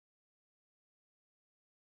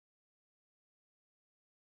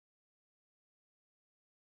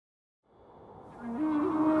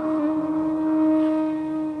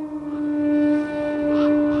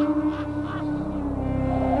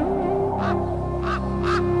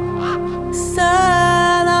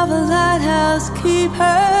keep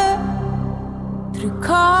her through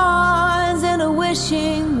cons and a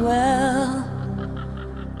wishing well.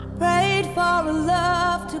 Prayed for a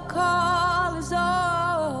love to call his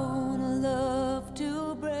own, a love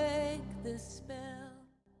to break the spell.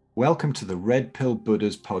 Welcome to the Red Pill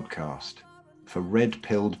Buddhas podcast for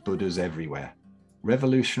red-pilled Buddhas everywhere.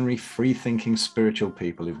 Revolutionary, free-thinking spiritual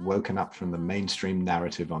people who've woken up from the mainstream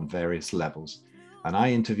narrative on various levels, and I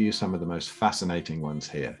interview some of the most fascinating ones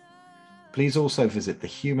here. Please also visit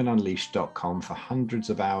thehumanunleashed.com for hundreds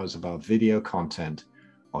of hours of our video content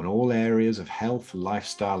on all areas of health,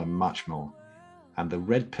 lifestyle, and much more, and the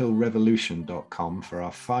redpillrevolution.com for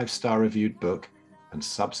our 5-star reviewed book and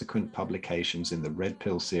subsequent publications in the Red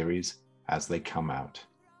Pill series as they come out.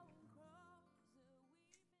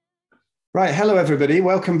 Right, hello everybody.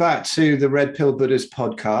 Welcome back to the Red Pill Buddhas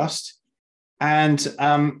podcast. And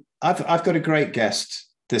I've got a great guest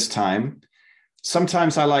this time.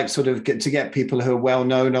 Sometimes I like sort of get people who are well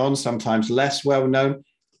known on, sometimes less well known.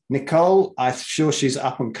 Nicole, I'm sure she's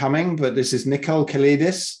up and coming, but this is Nicole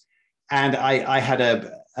Kellidis. And I had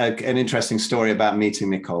an interesting story about meeting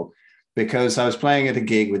Nicole, because I was playing at a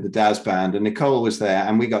gig with the Daz band and Nicole was there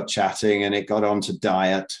and we got chatting and it got on to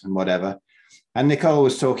diet and whatever. And Nicole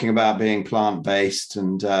was talking about being plant-based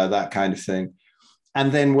and that kind of thing.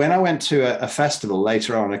 And then when I went to a festival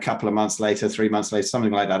later on, a couple of months later, 3 months later,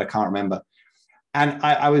 something like that, I can't remember. And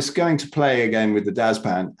I was going to play again with the Daz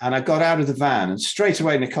band and I got out of the van and straight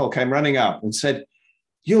away Nicole came running up and said,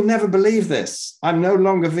 "You'll never believe this. I'm no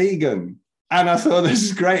longer vegan." And I thought, this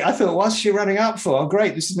is great. I thought, what's she running up for? Oh,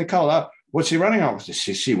 great. This is Nicole. What's she running up for?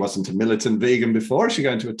 She wasn't a militant vegan before. Is she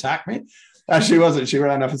going to attack me? She wasn't. She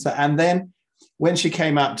ran up and said, and then when she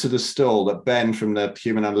came up to the stall that Ben from the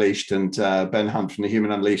Human Unleashed and Ben Hunt from the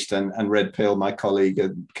Human Unleashed and Red Pill, my colleague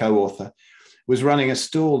and co-author, was running a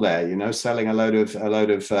stall there, you know, selling a load of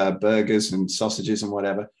burgers and sausages and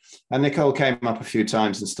whatever. And Nicole came up a few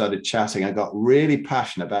times and started chatting. I got really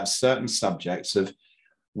passionate about certain subjects of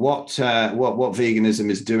what veganism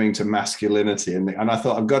is doing to masculinity. And I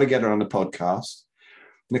thought, I've got to get her on the podcast.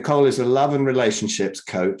 Nicole is a love and relationships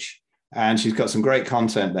coach, and she's got some great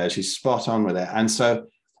content there. She's spot on with it. And so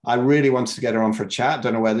I really wanted to get her on for a chat.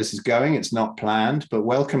 Don't know where this is going. It's not planned, but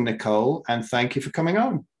welcome, Nicole. And thank you for coming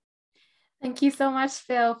on. Thank you so much,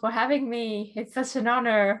 Phil, for having me. It's such an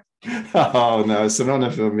honor. Oh, no, it's an honor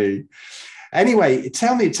for me. Anyway,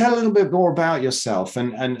 tell a little bit more about yourself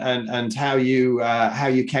and how you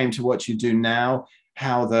came to what you do now,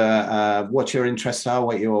 how what your interests are,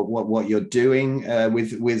 what you're doing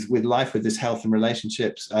with life, with this health and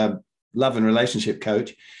relationships, love and relationship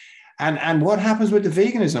coach, and what happens with the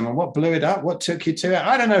veganism and what blew it up, what took you to it.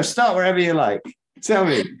 I don't know. Start wherever you like. Tell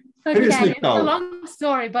me. Okay, it's a long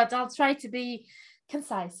story, but I'll try to be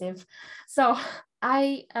concise. So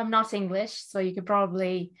I am not English, so you could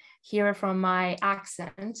probably hear it from my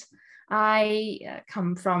accent. I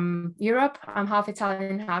come from Europe. I'm half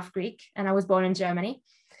Italian, half Greek, and I was born in Germany.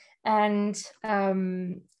 And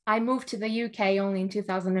I moved to the UK only in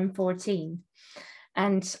 2014.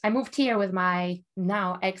 And I moved here with my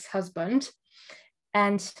now ex-husband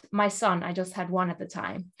and my son. I just had one at the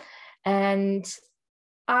time. And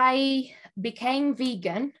I became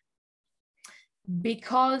vegan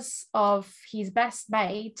because of his best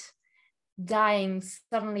mate dying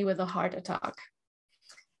suddenly with a heart attack.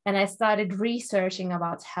 And I started researching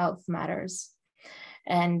about health matters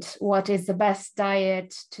and what is the best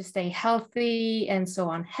diet to stay healthy and so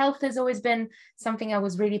on. Health has always been something I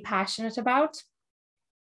was really passionate about.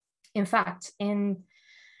 In fact, in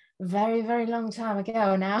very, very long time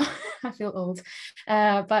ago now, I feel old,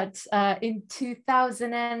 but in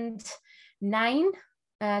 2009,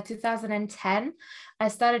 2010, I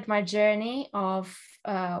started my journey of,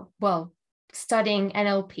 studying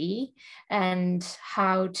NLP and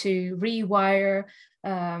how to rewire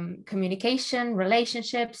communication,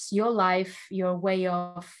 relationships, your life, your way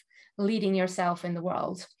of leading yourself in the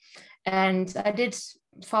world. And I did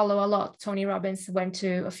follow a lot. Tony Robbins, went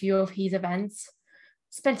to a few of his events,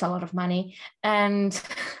 spent a lot of money, and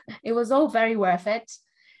it was all very worth it.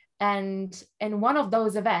 And in one of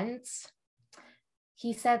those events,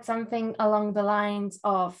 he said something along the lines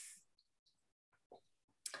of,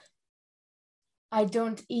 "I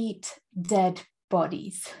don't eat dead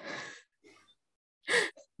bodies."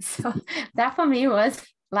 So that for me was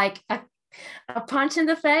like a punch in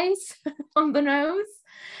the face, on the nose.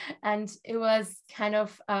 And it was kind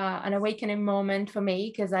of an awakening moment for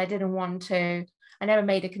me, because I never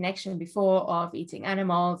made a connection before of eating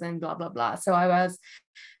animals and blah, blah, blah. So I was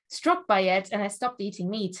struck by it and I stopped eating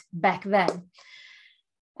meat back then.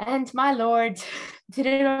 And my Lord, did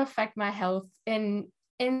it affect my health in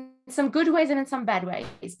in some good ways and in some bad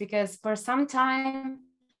ways, because for some time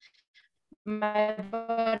my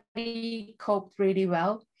body coped really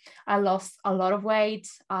well. I lost a lot of weight,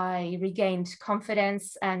 I regained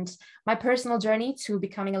confidence, and my personal journey to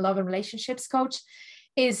becoming a love and relationships coach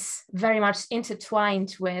is very much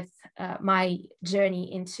intertwined with my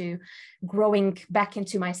journey into growing back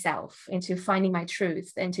into myself, into finding my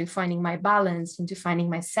truth, into finding my balance, into finding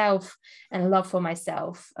myself and love for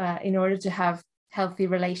myself in order to have healthy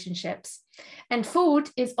relationships. And food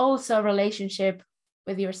is also a relationship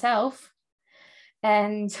with yourself.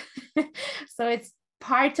 And so it's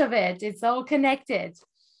part of it, it's all connected.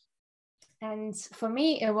 And for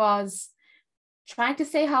me, it was trying to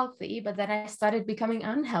stay healthy, but then I started becoming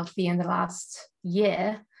unhealthy in the last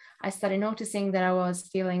year. I started noticing that I was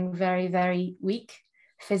feeling very, very weak.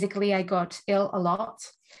 Physically, I got ill a lot.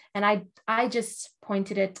 And I just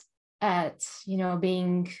pointed it at,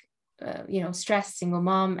 being, stressed single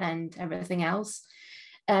mom and everything else.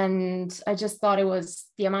 And I just thought it was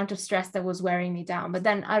the amount of stress that was wearing me down. But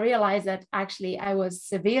then I realized that actually I was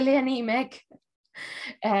severely anemic.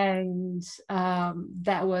 And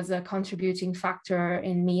that was a contributing factor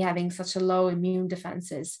in me having such a low immune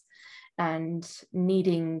defenses and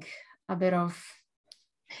needing a bit of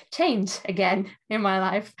change again in my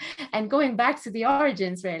life and going back to the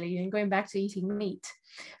origins, really, and going back to eating meat.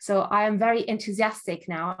 So I am very enthusiastic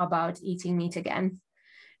now about eating meat again.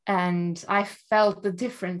 And I felt the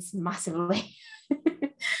difference massively.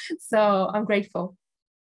 So I'm grateful.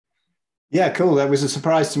 Yeah, cool. That was a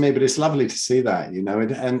surprise to me, but it's lovely to see that,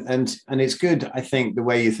 and it's good, I think, the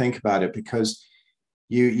way you think about it, because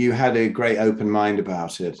you had a great open mind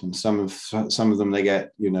about it. And some of them, they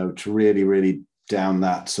get, to really, really down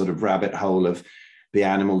that sort of rabbit hole of the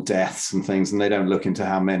animal deaths and things, and they don't look into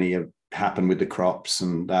how many have happened with the crops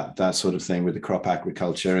and that sort of thing with the crop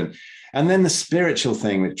agriculture. And then the spiritual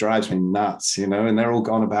thing that drives me nuts, and they're all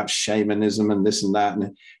gone about shamanism and this and that.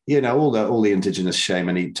 And, all the indigenous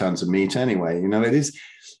shaman eat tons of meat anyway.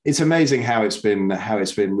 It's amazing how it's been,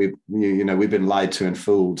 we've been lied to and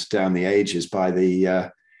fooled down the ages by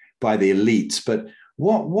the elites. But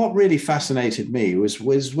what really fascinated me was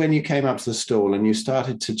when you came up to the stall and you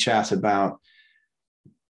started to chat about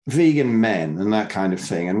vegan men and that kind of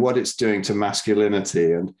thing and what it's doing to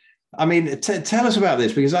masculinity. And I mean, tell us about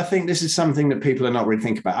this, because I think this is something that people are not really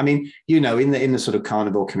thinking about. I mean, in the sort of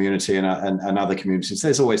carnivore community and other communities,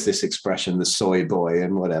 there's always this expression, the soy boy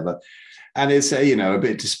and whatever. And it's, a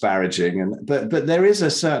bit disparaging. But there is a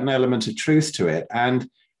certain element of truth to it. And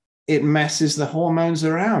it messes the hormones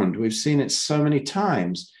around. We've seen it so many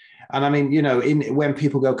times. And I mean, when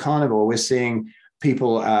people go carnivore, we're seeing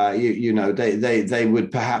people, they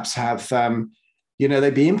would perhaps have,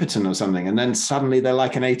 they'd be impotent or something. And then suddenly they're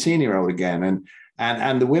like an 18-year-old again.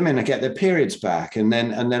 And the women get their periods back. And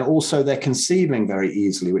then also they're conceiving very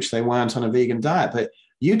easily, which they weren't on a vegan diet. But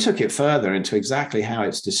you took it further into exactly how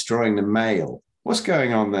it's destroying the male. What's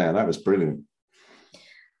going on there? That was brilliant.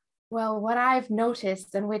 Well, what I've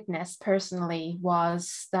noticed and witnessed personally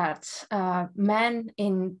was that men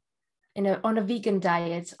on a vegan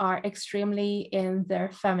diet are extremely in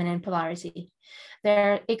their feminine polarity.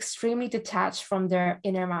 They're extremely detached from their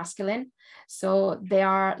inner masculine. So they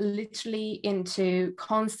are literally into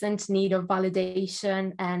constant need of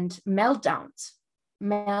validation and meltdowns.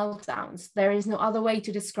 There is no other way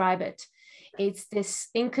to describe it. It's this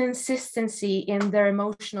inconsistency in their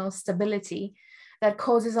emotional stability that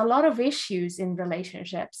causes a lot of issues in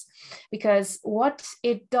relationships, because what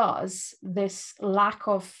it does, this lack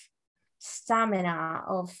of stamina,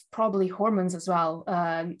 of probably hormones as well,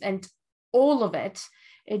 and all of it,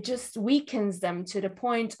 it just weakens them to the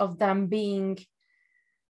point of them being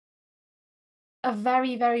a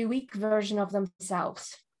very, very weak version of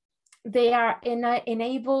themselves. They are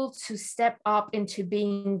enabled to step up into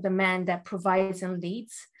being the man that provides and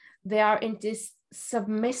leads. They are in this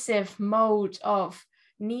submissive mode of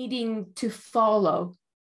needing to follow.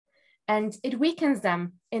 And it weakens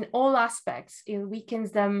them in all aspects. It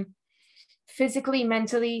weakens them physically,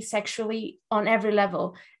 mentally, sexually, on every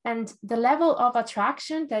level. And the level of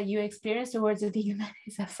attraction that you experience towards a vegan man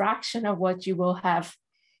is a fraction of what you will have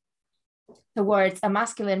towards a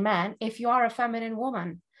masculine man if you are a feminine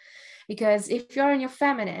woman. Because if you're in your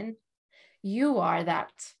feminine, you are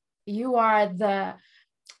that. You are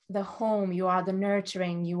the home, you are the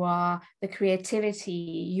nurturing, you are the creativity,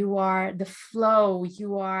 you are the flow,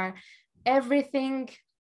 you are everything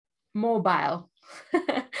mobile.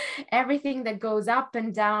 Everything that goes up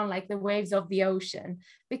and down like the waves of the ocean,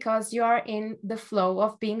 because you are in the flow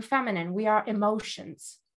of being feminine. We are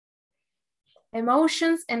emotions.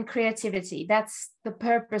 Emotions and creativity. That's the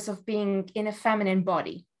purpose of being in a feminine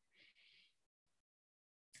body.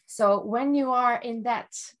 So when you are in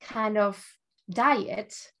that kind of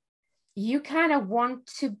diet, you kind of want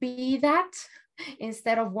to be that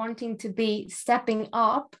instead of wanting to be stepping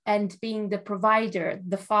up and being the provider,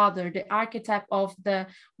 the father, the archetype of the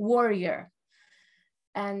warrior.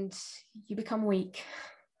 And you become weak.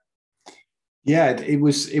 Yeah, it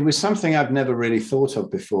was something I've never really thought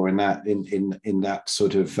of before in that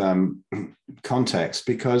sort of context,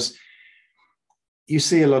 because you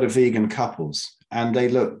see a lot of vegan couples and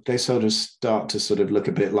they sort of start to sort of look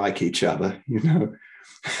a bit like each other, you know.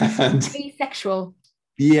 And asexual.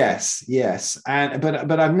 Yes.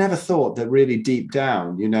 But I've never thought that really deep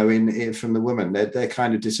down, you know, from the women, they're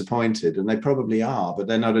kind of disappointed, and they probably are, but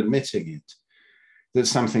they're not admitting it, that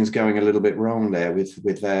something's going a little bit wrong there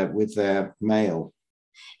with their male.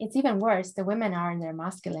 It's even worse. The women are in their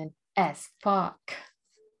masculine as fuck.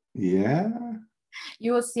 Yeah.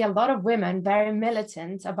 You will see a lot of women very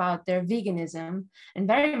militant about their veganism and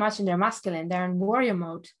very much in their masculine. They're in warrior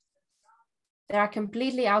mode. They are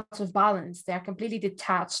completely out of balance. They are completely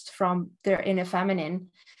detached from their inner feminine,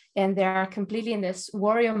 and they are completely in this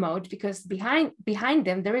warrior mode because behind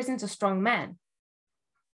them, there isn't a strong man.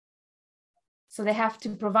 So they have to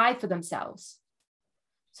provide for themselves.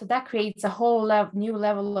 So that creates a whole new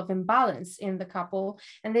level of imbalance in the couple,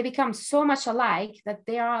 and they become so much alike that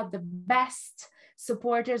they are the best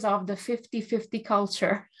supporters of the 50-50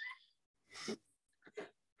 culture.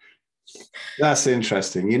 That's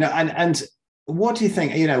interesting, you know, and what do you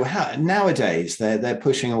think, you know, how nowadays they're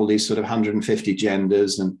pushing all these sort of 150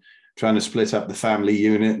 genders and trying to split up the family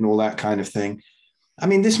unit and all that kind of thing. I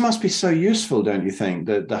mean, this must be so useful, don't you think,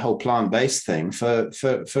 the whole plant-based thing for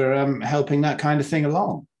helping that kind of thing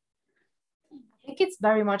along? I think it's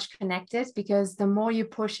very much connected, because the more you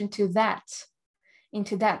push into that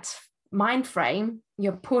mind frame,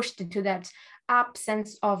 you're pushed into that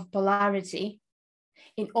absence of polarity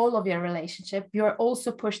in all of your relationship. You're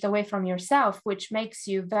also pushed away from yourself, which makes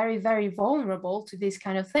you very, very vulnerable to these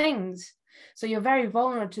kind of things. So you're very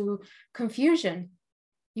vulnerable to confusion.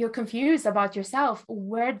 You're confused about yourself.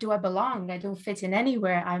 Where do I belong? I don't fit in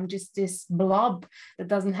anywhere. I'm just this blob that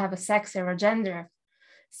doesn't have a sex or a gender.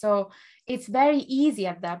 So it's very easy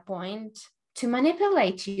at that point to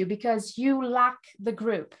manipulate you because you lack the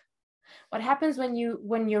group. What happens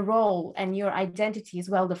when your role and your identity is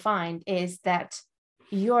well defined is that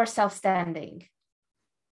you're self-standing.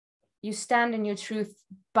 You stand in your truth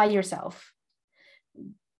by yourself.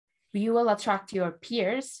 You will attract your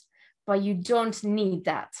peers, but you don't need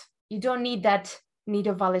that. You don't need that need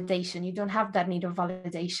of validation. You don't have that need of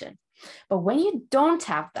validation. But when you don't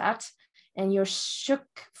have that and you're shook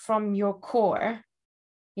from your core,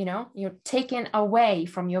 you know, you're taken away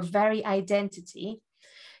from your very identity,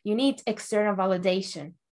 you need external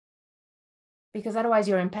validation, because otherwise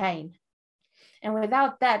you're in pain. And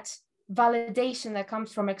without that validation that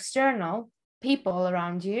comes from external people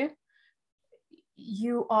around you,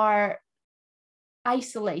 you are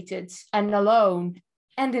isolated and alone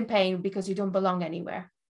and in pain because you don't belong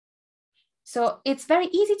anywhere. So it's very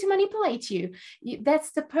easy to manipulate you.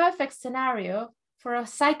 That's the perfect scenario for a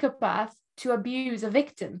psychopath to abuse a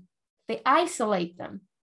victim. They isolate them.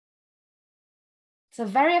 It's a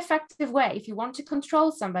very effective way. If you want to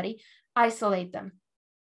control somebody, isolate them.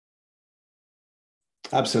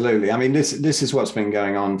 Absolutely. I mean, this is what's been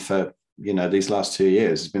going on for, you know, these last 2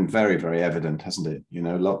 years. It's been very, very evident, hasn't it? You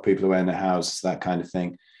know, a lot of people away in their houses, that kind of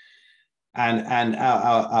thing. And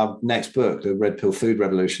our next book, The Red Pill Food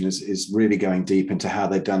Revolution, is really going deep into how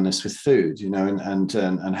they've done this with food, you know,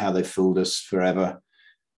 and how they fooled us forever,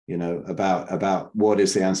 you know, about what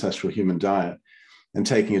is the ancestral human diet, and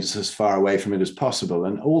taking it as far away from it as possible.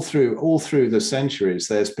 And all through the centuries,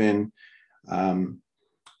 there's been,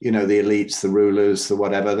 you know, the elites, the rulers, the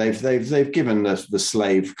whatever, they've given the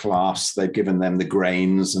slave class, they've given them the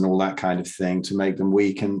grains and all that kind of thing to make them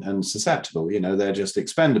weak and susceptible. You know, they're just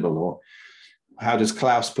expendable, or how does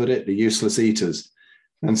Klaus put it? The useless eaters.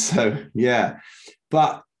 And so, yeah.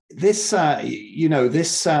 But this, you know,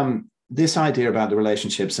 this idea about the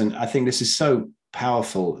relationships, and I think this is so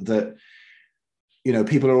powerful that, you know,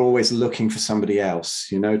 people are always looking for somebody else,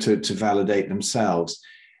 you know, to validate themselves.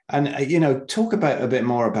 And, you know, talk about a bit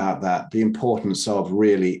more about that, the importance of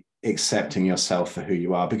really accepting yourself for who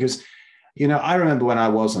you are. Because, you know, I remember when I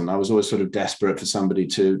was always sort of desperate for somebody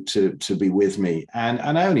to be with me. And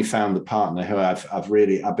I only found the partner who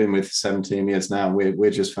I've been with 17 years now. And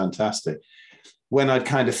we're just fantastic. When I'd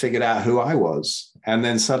kind of figured out who I was, and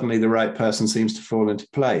then suddenly the right person seems to fall into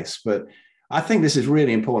place. But I think this is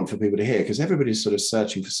really important for people to hear, because everybody's sort of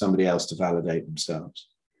searching for somebody else to validate themselves.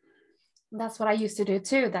 That's what I used to do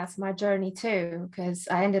too. That's my journey too, because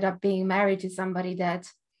I ended up being married to somebody that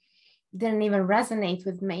didn't even resonate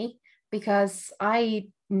with me, because I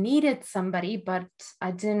needed somebody, but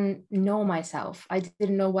I didn't know myself. I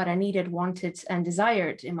didn't know what I needed, wanted, and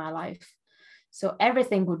desired in my life. So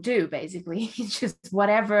everything would do, basically. Just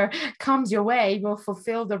whatever comes your way will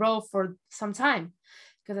fulfill the role for some time.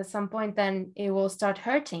 Because at some point, then it will start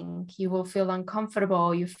hurting. You will feel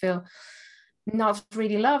uncomfortable. You feel not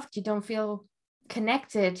really loved. You don't feel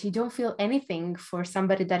connected. You don't feel anything for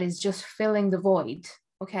somebody that is just filling the void.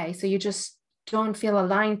 Okay, so you just don't feel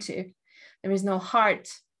aligned to. There is no heart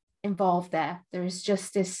involved there. There is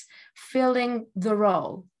just this filling the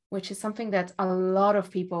role, which is something that a lot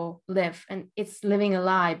of people live, and it's living a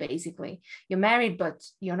lie, basically. You're married, but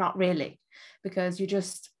you're not really, because you're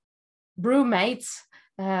just roommates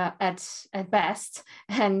at best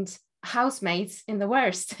and housemates in the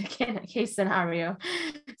worst case scenario.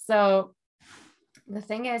 So the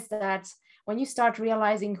thing is that when you start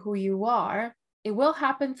realizing who you are, it will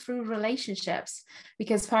happen through relationships,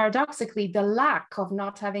 because paradoxically, the lack of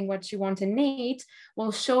not having what you want and need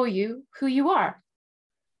will show you who you are.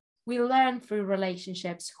 We learn through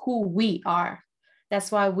relationships who we are.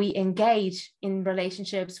 That's why we engage in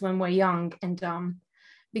relationships when we're young and dumb,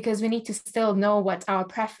 because we need to still know what our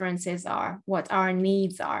preferences are, what our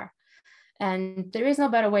needs are. And there is no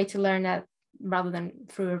better way to learn that rather than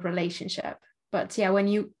through a relationship. But yeah, when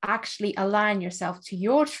you actually align yourself to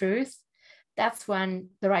your truth, that's when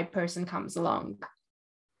the right person comes along.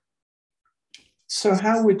 So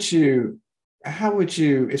how would you,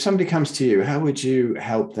 if somebody comes to you, how would you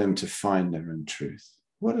help them to find their own truth?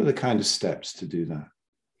 What are the kind of steps to do that?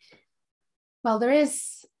 Well,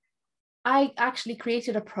 I actually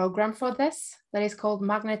created a program for this that is called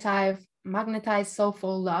Magnetize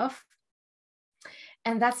Soulful Love.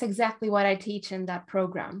 And that's exactly what I teach in that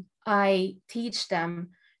program. I teach them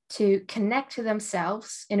to connect to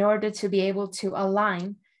themselves in order to be able to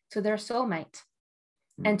align to their soulmate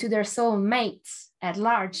and to their soulmates at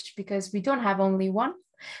large, because we don't have only one.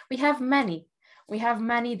 We have many. We have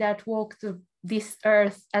many that walk this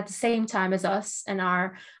earth at the same time as us and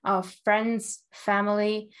are our friends,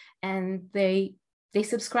 family, and they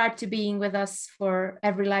subscribe to being with us for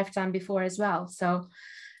every lifetime before as well. So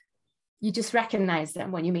you just recognize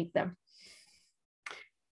them when you meet them.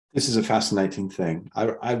 This is a fascinating thing.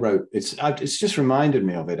 I wrote, it's just reminded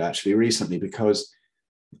me of it actually recently, because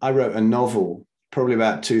I wrote a novel probably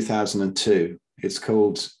about 2002. It's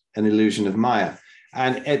called An Illusion of Maya.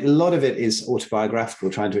 And a lot of it is autobiographical,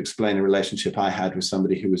 trying to explain a relationship I had with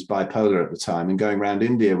somebody who was bipolar at the time and going around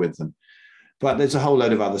India with them. But there's a whole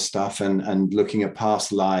load of other stuff and looking at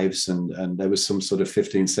past lives. And there was some sort of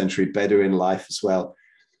 15th century Bedouin life as well.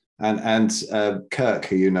 And Kirk,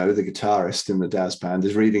 who you know, the guitarist in the Daz band,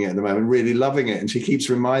 is reading it at the moment, really loving it. And she keeps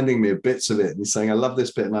reminding me of bits of it and saying, I love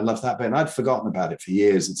this bit and I love that bit. And I'd forgotten about it for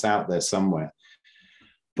years. It's out there somewhere.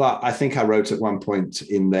 But I think I wrote at one point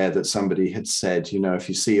in there that somebody had said, you know, if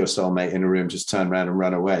you see your soulmate in a room, just turn around and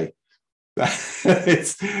run away.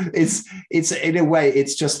 it's in a way,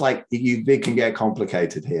 it's just like it can get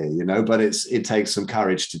complicated here, you know, but it takes some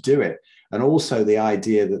courage to do it. And also the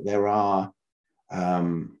idea that there are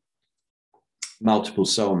multiple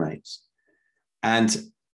soulmates. And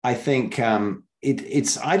I think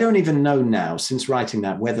I don't even know now, since writing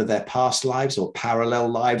that, whether they're past lives or parallel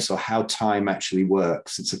lives or how time actually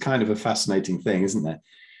works. It's a kind of a fascinating thing, isn't it?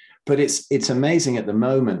 But it's amazing at the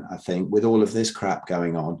moment, I think, with all of this crap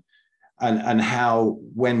going on, and how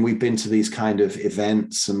when we've been to these kind of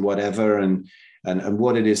events and whatever, and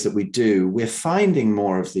what it is that we do, we're finding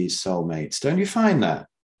more of these soulmates. Don't you find that?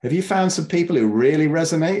 Have you found some people who really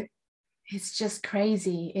resonate? It's just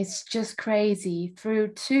crazy. It's just crazy. Through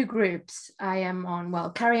two groups I am on, well,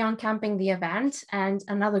 Carry On Camping, the event, and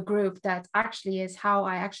another group that actually is how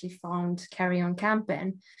I actually found Carry On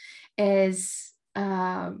Camping, is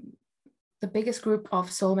the biggest group of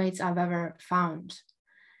soulmates I've ever found.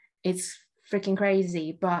 It's freaking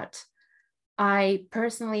crazy, but I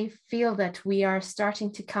personally feel that we are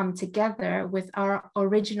starting to come together with our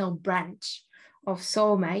original branch of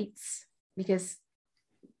soulmates, because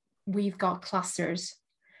we've got clusters.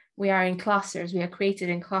 We are in clusters. We are created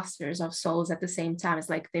in clusters of souls at the same time. It's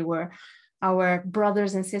like they were our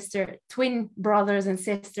brothers and sisters, twin brothers and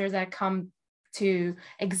sisters that come to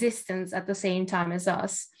existence at the same time as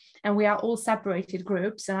us. And we are all separated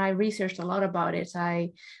groups. And I researched a lot about it.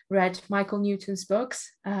 I read Michael Newton's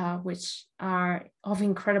books, which are of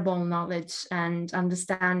incredible knowledge and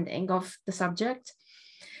understanding of the subject.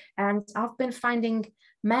 And I've been finding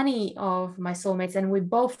many of my soulmates, and we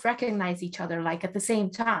both recognize each other like at the same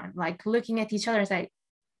time, like looking at each other and say,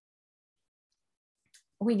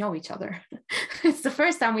 we know each other. It's the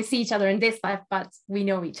first time we see each other in this life, but we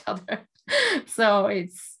know each other. So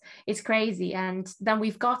it's crazy. And then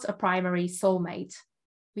we've got a primary soulmate.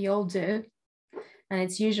 We all do. And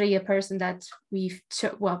it's usually a person that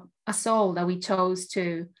a soul that we chose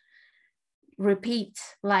to repeat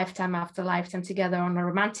lifetime after lifetime together on a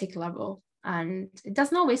romantic level. And it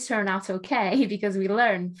doesn't always turn out okay, because we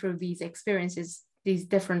learn through these experiences, these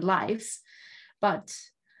different lives. But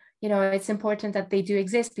it's important that they do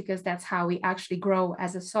exist, because that's how we actually grow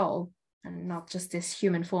as a soul, and not just this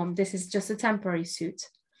human form. This is just a temporary suit.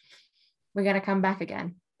 We're going to come back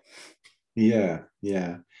again. Yeah.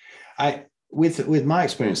 With my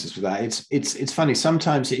experiences with that, it's funny.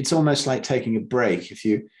 Sometimes it's almost like taking a break.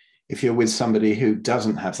 If you're with somebody who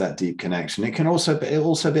doesn't have that deep connection, it can also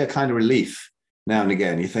be a kind of relief now and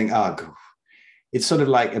again. You think, it's sort of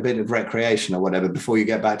like a bit of recreation or whatever before you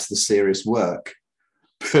get back to the serious work.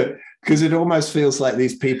 Because it almost feels like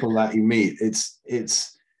these people that you meet,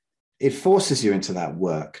 it forces you into that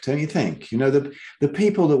work, don't you think? The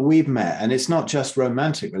people that we've met, and it's not just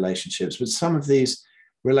romantic relationships, but some of these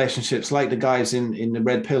relationships, like the guys in the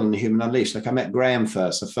Red Pill and the Human Unleashed. Like, I met Graham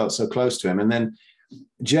first, I felt so close to him, and then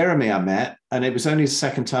Jeremy I met, and it was only the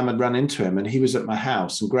second time I'd run into him, and he was at my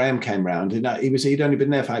house, and Graham came round, and he'd only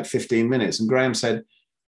been there for like 15 minutes, and Graham said,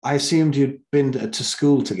 I assumed you'd been to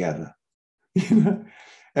school together.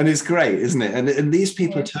 And it's great, isn't it? And these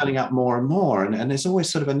people are turning up more and more, and there's always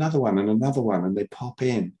sort of another one, and they pop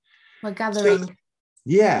in. We're gathering. So,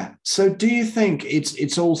 yeah. So do you think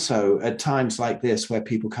it's also at times like this where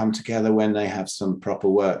people come together when they have some proper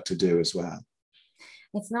work to do as well?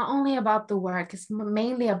 It's not only about the work, it's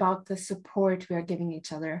mainly about the support we are giving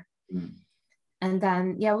each other. Mm. And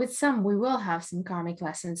then, with some, we will have some karmic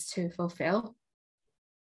lessons to fulfill.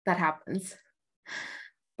 That happens.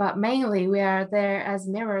 But mainly we are there as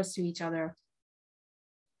mirrors to each other.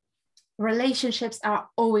 Relationships are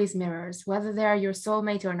always mirrors, whether they are your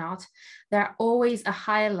soulmate or not. They're always a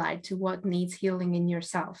highlight to what needs healing in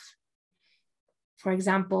yourself. For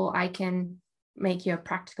example, I can make you a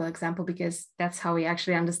practical example, because that's how we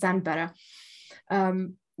actually understand better.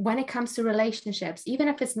 When it comes to relationships, even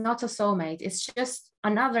if it's not a soulmate, it's just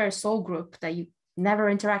another soul group that you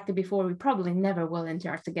never interacted before, we probably never will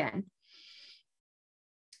interact again.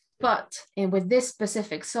 But with this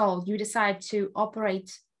specific soul, you decide to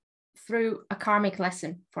operate through a karmic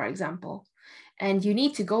lesson, for example, and you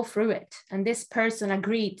need to go through it. And this person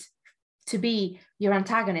agreed to be your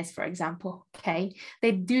antagonist, for example, okay?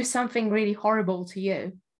 They do something really horrible to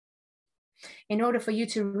you. In order for you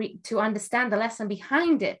to understand the lesson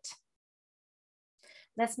behind it,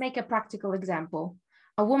 let's make a practical example.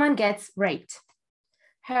 A woman gets raped.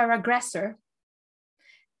 Her aggressor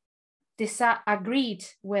agreed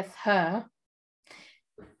with her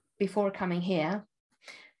before coming here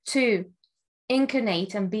to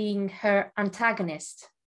incarnate and being her antagonist.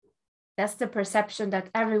 That's the perception that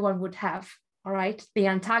everyone would have, all right? The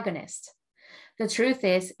antagonist. The truth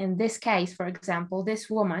is, in this case, for example, this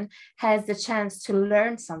woman has the chance to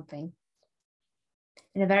learn something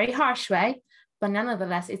in a very harsh way, but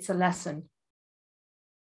nonetheless, it's a lesson.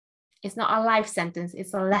 It's not a life sentence,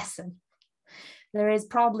 it's a lesson. There is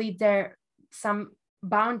probably some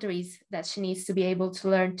boundaries that she needs to be able to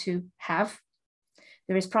learn to have.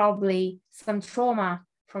 There is probably some trauma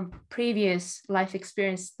from previous life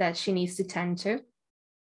experience that she needs to tend to.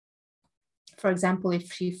 For example,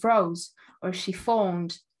 if she froze, or she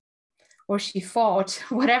fawned, or she fought,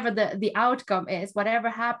 whatever the outcome is, whatever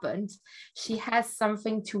happened, she has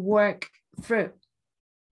something to work through,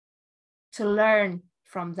 to learn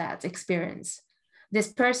from that experience.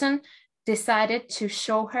 This person decided to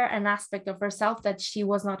show her an aspect of herself that she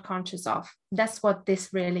was not conscious of. That's what this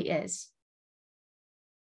really is.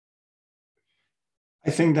 I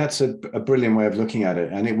think that's a brilliant way of looking at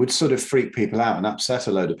it. And it would sort of freak people out and upset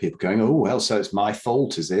a load of people going, oh, well, so it's my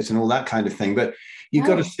fault, is it? And all that kind of thing. But you've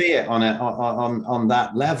got to see it on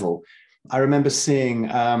that level. I remember seeing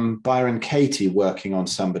Byron Katie working on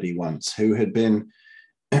somebody once who had been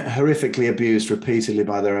horrifically abused repeatedly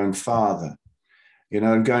by their own father,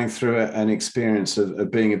 and going through an experience of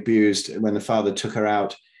being abused when the father took her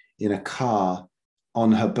out in a car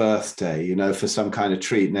on her birthday, for some kind of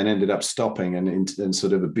treat, and then ended up stopping and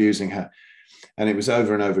sort of abusing her. And it was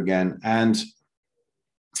over and over again. And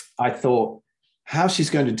I thought, how she's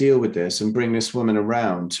going to deal with this and bring this woman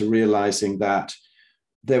around to realizing that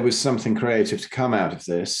there was something creative to come out of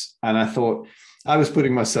this. And I thought, I was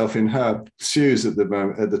putting myself in her shoes at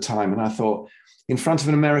the time. And I thought, in front of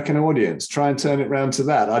an American audience, try and turn it around to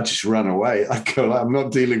that. I'd just run away. I'd go, I'm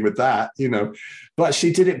not dealing with that, you know. But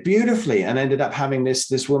she did it beautifully and ended up having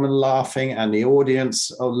this woman laughing and the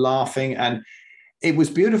audience laughing. And it was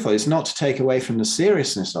beautiful. It's not to take away from the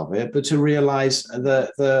seriousness of it, but to realize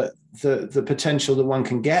the potential that one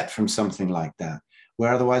can get from something like that,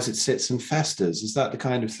 where otherwise it sits and festers. Is that the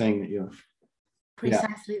kind of thing that you're...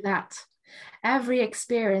 Precisely that. Every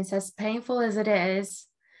experience, as painful as it is,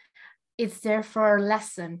 it's there for a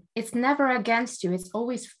lesson. It's never against you. It's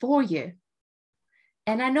always for you.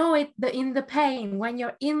 And I know in the pain, when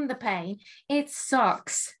you're in the pain, it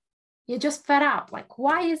sucks. You're just fed up. Like,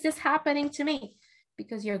 why is this happening to me?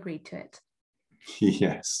 Because you agreed to it.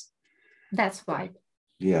 Yes. That's why.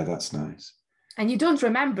 Yeah, that's nice. And you don't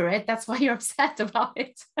remember it. That's why you're upset about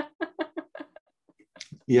it.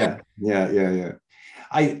 Yeah.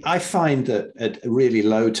 I find that at really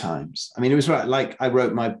low times, I mean, it was right. Like I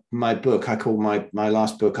wrote my book, I called my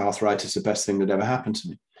last book, Arthritis, the best thing that ever happened to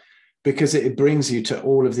me, because it brings you to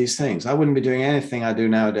all of these things. I wouldn't be doing anything I do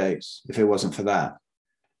nowadays if it wasn't for that,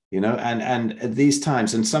 you know, and at these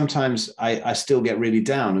times, and sometimes I still get really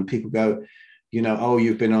down and people go, you know, oh,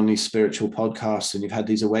 you've been on these spiritual podcasts and you've had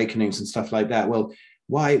these awakenings and stuff like that. Well,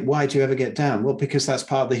 why do you ever get down? Well, because that's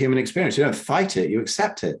part of the human experience. You don't fight it, you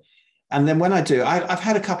accept it. And then when I do, I've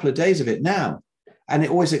had a couple of days of it now, and it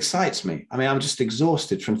always excites me. I mean, I'm just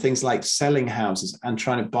exhausted from things like selling houses and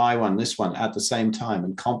trying to buy this one at the same time,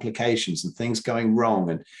 and complications and things going wrong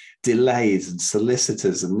and delays and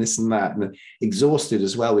solicitors and this and that, and exhausted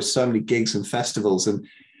as well with so many gigs and festivals. And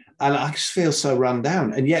I just feel so run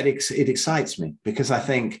down. And yet it excites me because I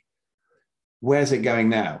think, where's it going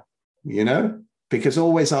now? You know? Because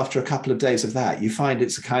always after a couple of days of that, you find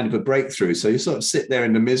it's a kind of a breakthrough. So you sort of sit there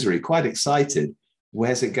in the misery, quite excited.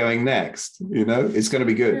 Where's it going next? You know, it's going to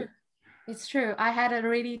be good. It's true. I had a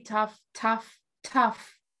really tough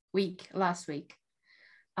week last week.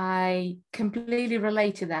 I completely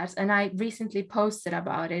relate to that. And I recently posted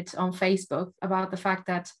about it on Facebook, about the fact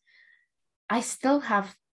that I still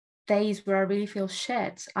have days where I really feel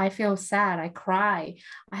shit. I feel sad. I cry.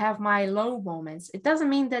 I have my low moments. It doesn't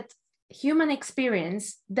mean that human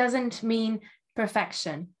experience doesn't mean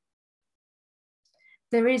perfection.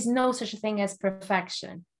 There is no such a thing as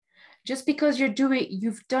perfection. Just because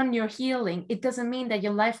you've done your healing, it doesn't mean that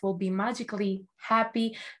your life will be magically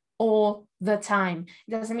happy all the time.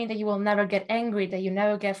 It doesn't mean that you will never get angry, that you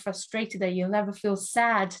never get frustrated, that you'll never feel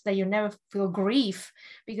sad, that you never feel grief,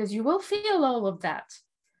 because you will feel all of that.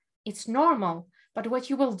 It's normal, but what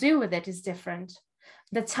you will do with it is different.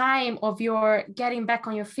 The time of your getting back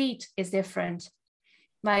on your feet is different.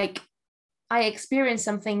 Like, I experienced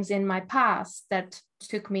some things in my past that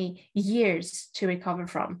took me years to recover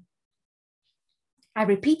from. I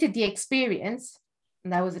repeated the experience,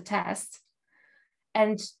 and that was a test,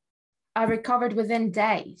 and I recovered within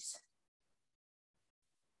days.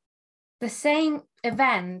 The same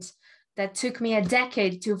event that took me a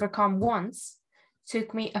decade to overcome once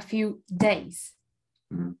took me a few days.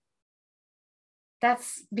 Mm-hmm.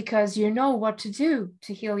 That's because you know what to do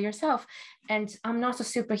to heal yourself. And I'm not a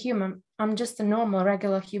superhuman. I'm just a normal,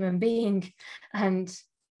 regular human being, and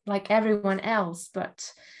like everyone else.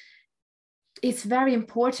 But it's very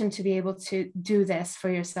important to be able to do this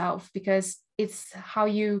for yourself, because it's how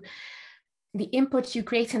the input you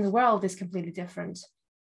create in the world is completely different.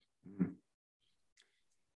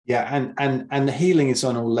 Yeah, and the healing is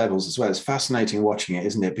on all levels as well. It's fascinating watching it,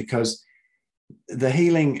 isn't it? Because the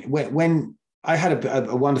healing, when I had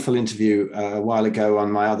a wonderful interview a while ago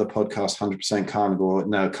on my other podcast, 100% Carnivore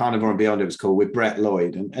and Beyond, it was called, with Brett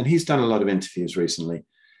Lloyd. And he's done a lot of interviews recently.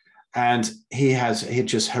 And he had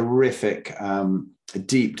just horrific,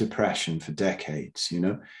 deep depression for decades, you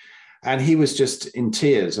know. And he was just in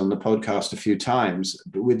tears on the podcast a few times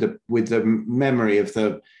with the memory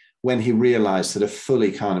of when he realized that a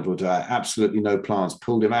fully carnivore diet, absolutely no plants,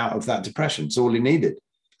 pulled him out of that depression. It's all he needed,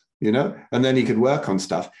 you know, and then he could work on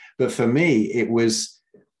stuff. But for me,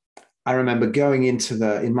 I remember going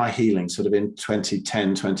in my healing sort of in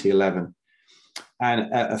 2010, 2011, and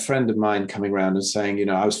a friend of mine coming around and saying, you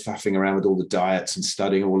know, I was faffing around with all the diets and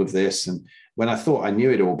studying all of this. And when I thought I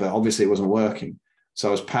knew it all, but obviously it wasn't working. So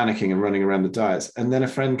I was panicking and running around the diets. And then a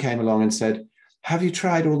friend came along and said, have you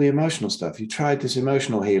tried all the emotional stuff? You tried this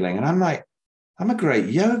emotional healing? And I'm like, I'm a great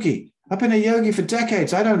yogi. I've been a yogi for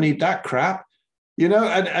decades. I don't need that crap. You know,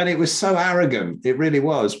 and it was so arrogant. It really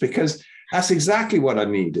was, because that's exactly what I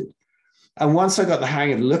needed. And once I got the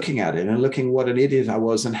hang of looking at it and looking what an idiot I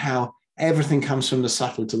was, and how everything comes from the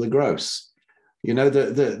subtle to the gross, you know,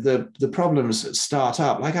 the problems start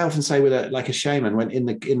up. Like I often say with a shaman, when in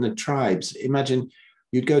the tribes, imagine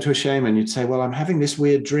you'd go to a shaman, you'd say, well, I'm having this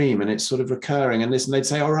weird dream and it's sort of recurring and this, and they'd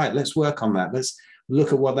say, all right, let's work on that. Let's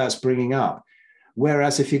look at what that's bringing up.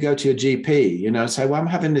 Whereas if you go to your GP, you know, say, well, I'm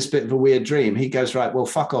having this bit of a weird dream. He goes, right, well,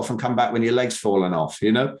 fuck off and come back when your leg's fallen off,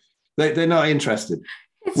 you know, they're not interested.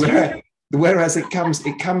 Whereas it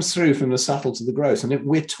comes through from the subtle to the gross. And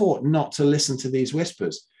we're taught not to listen to these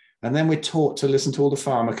whispers. And then we're taught to listen to all the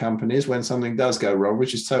pharma companies when something does go wrong,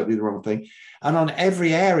 which is totally the wrong thing. And on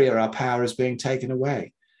every area, our power is being taken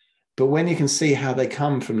away. But when you can see how they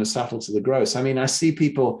come from the subtle to the gross, I mean, I see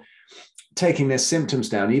people taking their symptoms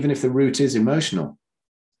down, even if the root is emotional.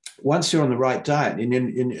 Once you're on the right diet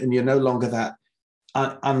and you're no longer that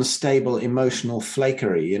unstable emotional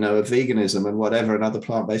flakery, you know, of veganism and whatever and other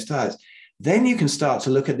plant-based diets, then you can start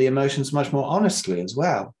to look at the emotions much more honestly as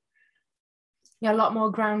well. You're a lot more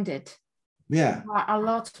grounded. Yeah. A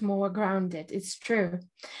lot more grounded. It's true.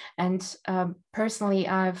 And personally,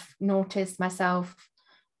 I've noticed myself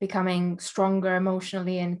becoming stronger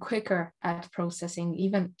emotionally and quicker at processing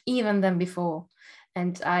even than before.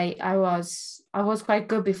 And I was quite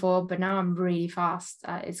good before, but now I'm really fast.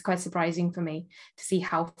 It's quite surprising for me to see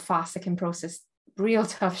how fast I can process real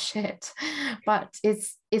tough shit. But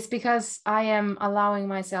it's because I am allowing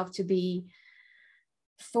myself to be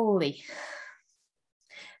fully.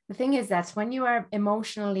 The thing is that when you are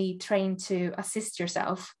emotionally trained to assist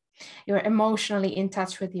yourself, you're emotionally in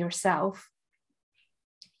touch with yourself,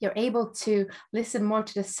 you're able to listen more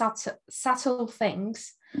to the subtle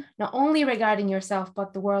things, not only regarding yourself,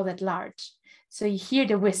 but the world at large. So you hear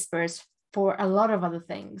the whispers for a lot of other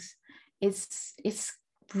things. It's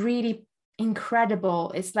really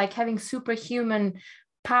incredible. It's like having superhuman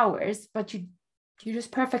powers, but you're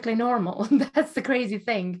just perfectly normal. That's the crazy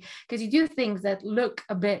thing, because you do things that look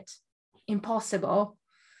a bit impossible,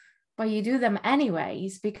 but you do them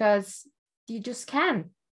anyways because you just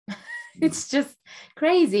can. It's just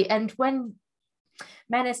crazy. And when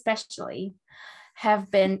men especially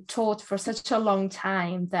have been taught for such a long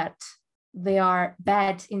time that they are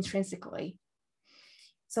bad intrinsically,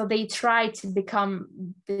 so they try to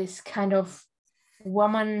become this kind of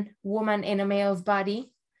woman in a male's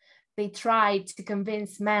body. They try to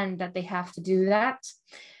convince men that they have to do that,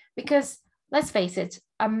 because let's face it,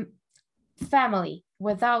 a family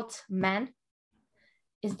without men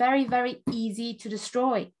is very, very easy to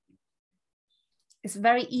destroy. It's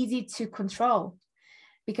very easy to control,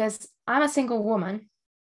 because I'm a single woman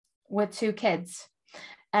with 2 kids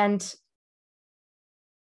and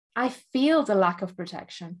I feel the lack of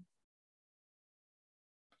protection.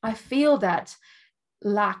 I feel that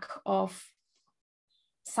lack of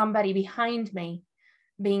somebody behind me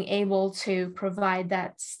being able to provide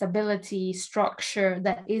that stability, structure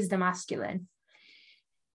that is the masculine.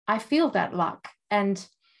 I feel that lack, and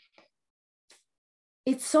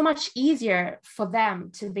it's so much easier for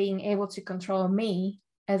them to being able to control me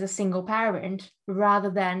as a single parent, rather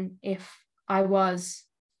than if I was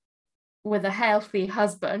with a healthy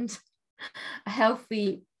husband, a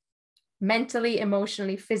healthy mentally,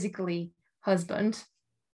 emotionally, physically husband.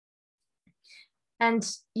 And,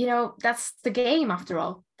 you know, that's the game after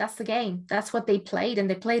all. That's the game. That's what they played. And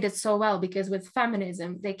they played it so well, because with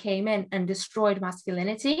feminism, they came in and destroyed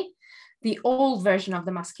masculinity, the old version of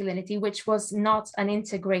the masculinity, which was not an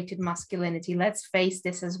integrated masculinity. Let's face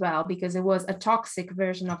this as well, because it was a toxic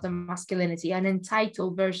version of the masculinity, an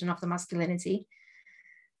entitled version of the masculinity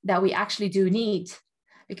that we actually do need,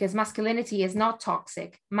 because masculinity is not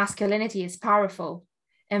toxic. Masculinity is powerful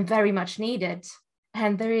and very much needed.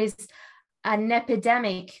 And there is an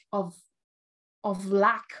epidemic of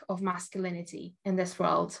lack of masculinity in this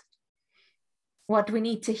world. What we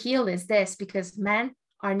need to heal is this, because men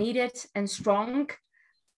are needed and strong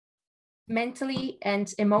mentally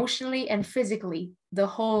and emotionally and physically, the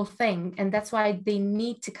whole thing. And that's why they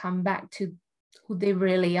need to come back to who they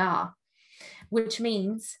really are, which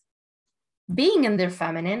means being in their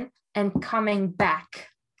feminine and coming back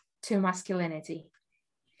to masculinity.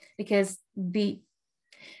 Because the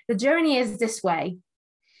journey is this way.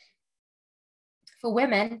 For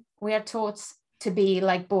women, we are taught to be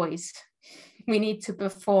like boys. We need to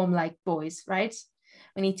perform like boys, right?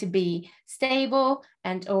 We need to be stable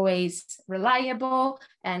and always reliable,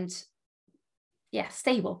 and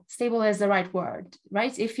stable. Stable is the right word,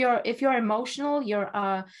 right? If you're emotional, you're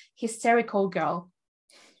a hysterical girl.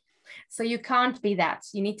 So you can't be that.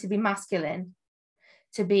 You need to be masculine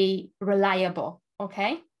to be reliable,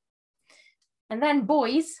 okay? And then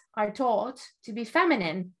boys are taught to be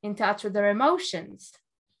feminine, in touch with their emotions,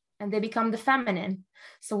 and they become the feminine.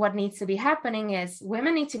 So what needs to be happening is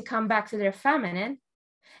women need to come back to their feminine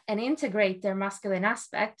and integrate their masculine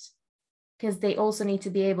aspect, because they also need to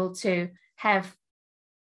be able to have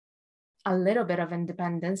a little bit of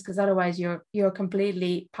independence, because otherwise you're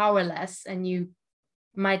completely powerless and you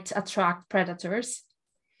might attract predators.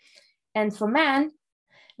 And for men,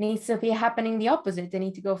 needs to be happening the opposite. They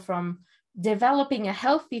need to go from developing a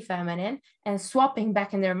healthy feminine and swapping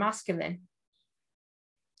back in their masculine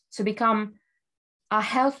to become a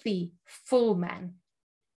healthy full man.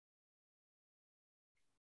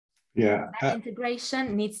 Yeah. That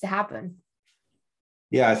integration needs to happen.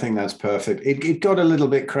 Yeah, I think that's perfect. It got a little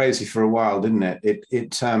bit crazy for a while, didn't it?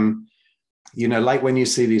 It you know, like when you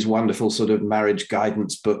see these wonderful sort of marriage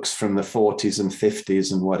guidance books from the 40s and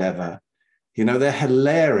 50s and whatever, you know, they're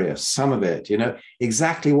hilarious, some of it, you know,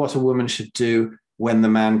 exactly what a woman should do when the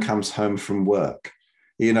man comes home from work,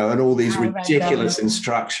 you know, and all these ridiculous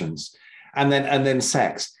instructions. And then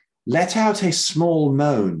sex. Let out a small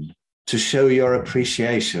moan to show your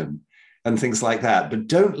appreciation and things like that. But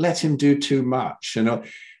don't let him do too much, you know.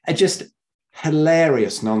 Just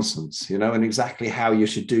hilarious nonsense, you know, and exactly how you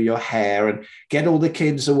should do your hair and get all the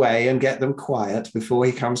kids away and get them quiet before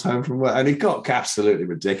he comes home from work. And it got absolutely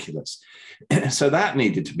ridiculous. So that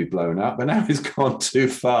needed to be blown up, but now it's gone too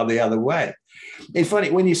far the other way. It's funny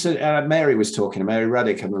when you said Mary was talking, Mary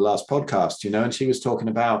Ruddick on the last podcast, you know, and she was talking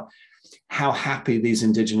about how happy these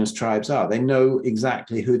indigenous tribes are. They know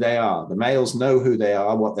exactly who they are. The males know who they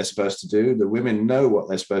are, what they're supposed to do. The women know what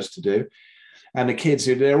they're supposed to do. And the kids,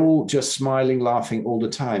 they're all just smiling, laughing all the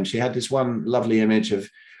time. She had this one lovely image of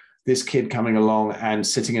this kid coming along and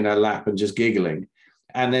sitting in her lap and just giggling.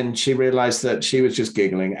 And then she realized that she was just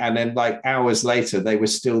giggling. And then like hours later, they were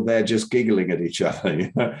still there just giggling at each other.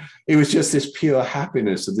 You know? It was just this pure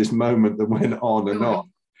happiness of this moment that went on and on.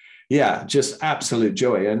 Yeah, just absolute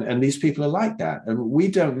joy. And these people are like that. And we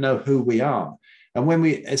don't know who we are. And when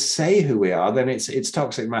we say who we are, then it's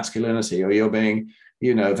toxic masculinity, or you're being,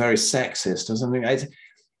 you know, very sexist or something.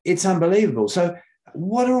 It's unbelievable. So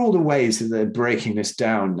what are all the ways that they're breaking this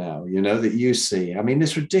down now, you know, that you see? I mean,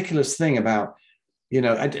 this ridiculous thing about, you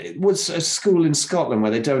know, it was a school in Scotland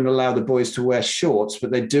where they don't allow the boys to wear shorts, but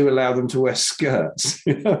they do allow them to wear skirts.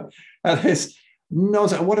 You know, and it's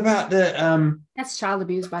not. What about the? That's child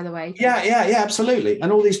abuse, by the way. Yeah, absolutely.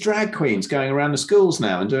 And all these drag queens going around the schools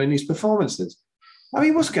now and doing these performances. I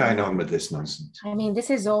mean, what's going on with this nonsense? I mean, this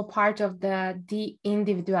is all part of the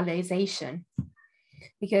de-individualization.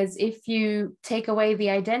 Because if you take away the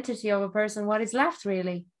identity of a person, what is left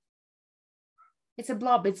really? It's a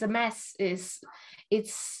blob. It's a mess. It's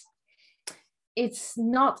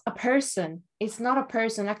not a person. It's not a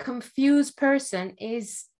person. A confused person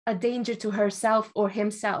is a danger to herself or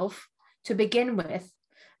himself to begin with,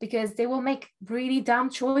 because they will make really dumb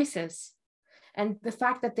choices. And the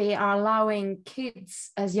fact that they are allowing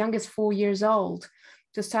kids as young as 4 years old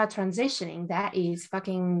to start transitioning, that is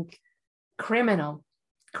fucking criminal.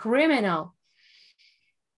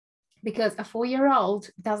 Because a 4-year-old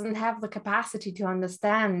doesn't have the capacity to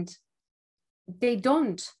understand. They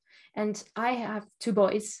don't. And I have 2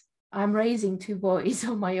 boys. I'm raising 2 boys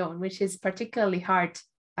on my own, which is particularly hard,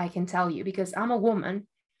 I can tell you, because I'm a woman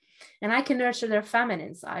and I can nurture their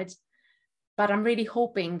feminine side. But I'm really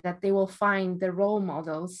hoping that they will find the role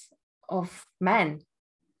models of men.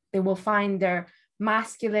 They will find their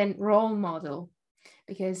masculine role model,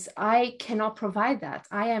 because I cannot provide that.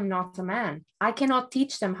 I am not a man. I cannot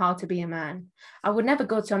teach them how to be a man. I would never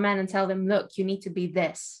go to a man and tell them, look, you need to be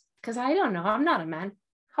this, because I don't know. I'm not a man.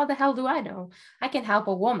 How the hell do I know? I can help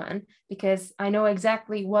a woman because I know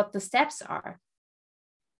exactly what the steps are.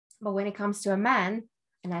 But when it comes to a man,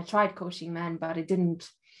 and I tried coaching men, but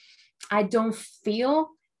I don't feel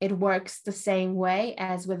it works the same way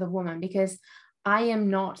as with a woman, because I am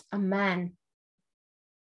not a man.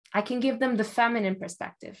 I can give them the feminine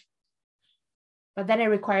perspective, but then it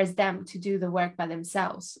requires them to do the work by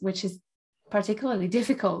themselves, which is particularly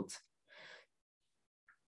difficult.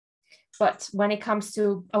 But when it comes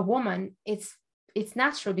to a woman, it's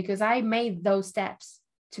natural, because I made those steps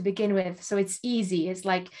to begin with. So it's easy. It's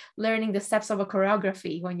like learning the steps of a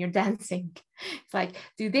choreography when you're dancing. It's like,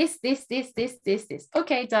 do this.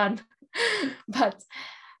 Okay, done. But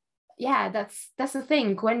yeah, that's the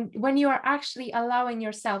thing. When you are actually allowing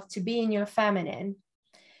yourself to be in your feminine,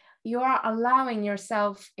 you are allowing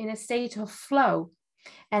yourself in a state of flow.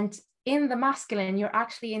 And in the masculine, you're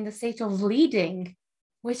actually in the state of leading,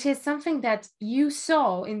 which is something that you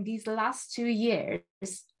saw in these last 2 years,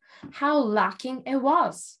 how lacking it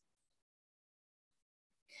was.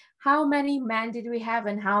 How many men did we have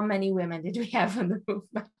and how many women did we have in the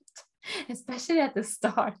movement? Especially at the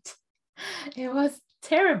start. It was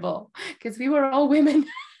terrible because we were all women.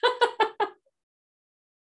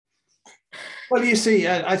 Well, you see,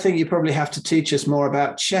 I think you probably have to teach us more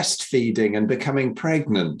about chest feeding and becoming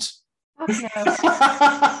pregnant. Fuck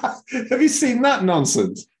no. Have you seen that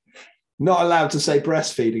nonsense? Not allowed to say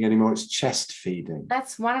breastfeeding anymore. It's chest feeding.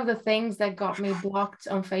 That's one of the things that got me blocked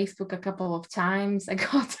on Facebook a couple of times. I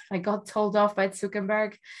got told off by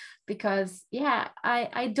Zuckerberg because, yeah,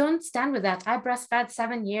 I don't stand with that. I breastfed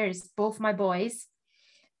 7 years, both my boys,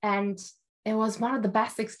 and it was one of the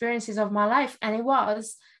best experiences of my life. And it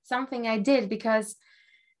was something I did because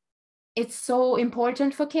it's so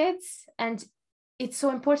important for kids, and it's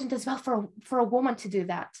so important as well for a woman to do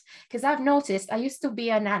that. Because I've noticed, I used to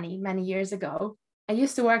be a nanny many years ago. I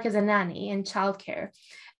used to work as a nanny in childcare.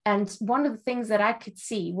 And one of the things that I could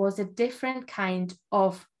see was a different kind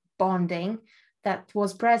of bonding that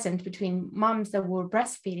was present between moms that were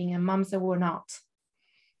breastfeeding and moms that were not.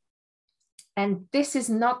 And this is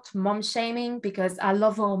not mom shaming, because I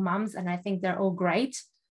love all moms and I think they're all great,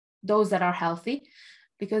 those that are healthy,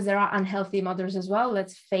 because there are unhealthy mothers as well.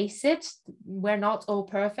 Let's face it, we're not all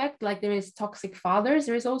perfect. Like there is toxic fathers,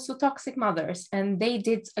 there is also toxic mothers, and they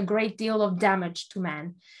did a great deal of damage to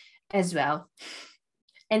men as well,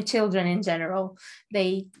 and children in general.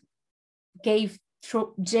 They gave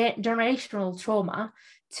generational trauma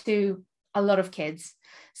to a lot of kids.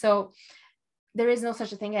 So there is no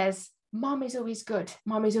such a thing as mom is always good,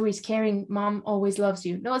 mom is always caring, mom always loves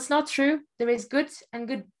you. No, it's not true. There is good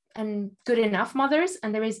enough mothers,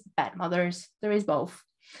 and there is bad mothers. There is both.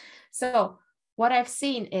 So what I've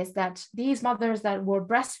seen is that these mothers that were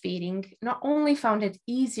breastfeeding not only found it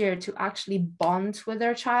easier to actually bond with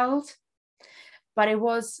their child, but it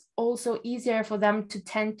was also easier for them to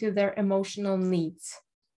tend to their emotional needs.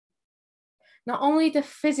 Not only the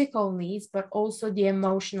physical needs, but also the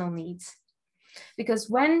emotional needs. Because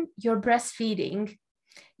when you're breastfeeding,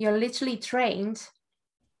 you're literally trained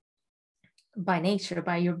by nature,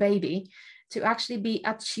 by your baby, to actually be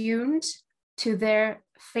attuned to their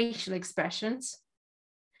facial expressions,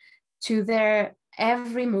 to their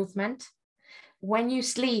every movement. When you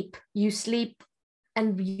sleep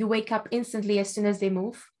and you wake up instantly as soon as they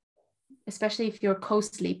move, especially if you're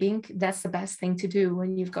co-sleeping. That's the best thing to do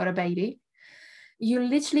when you've got a baby. You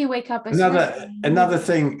literally wake up as another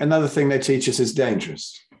thing they teach us is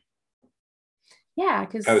dangerous. Yeah,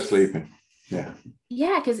 because co-sleeping.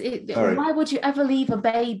 Yeah, because why would you ever leave a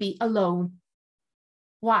baby alone?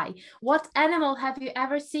 Why? What animal have you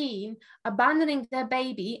ever seen abandoning their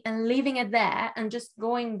baby and leaving it there and just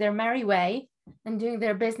going their merry way and doing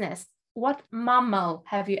their business? What mammal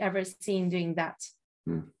have you ever seen doing that?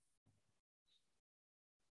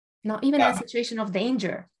 Not even in a situation of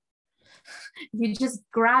danger. You just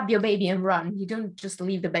grab your baby and run. You don't just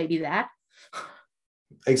leave the baby there.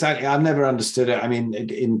 Exactly. I've never understood it. I mean,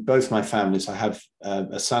 in both my families, I have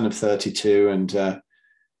a son of 32 and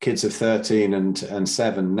kids of 13 and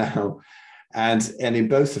 7 now. And in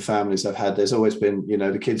both the families I've had, there's always been,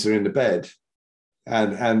 the kids are in the bed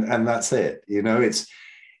and that's it. It's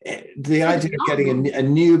the idea of getting a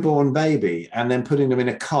newborn baby and then putting them in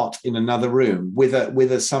a cot in another room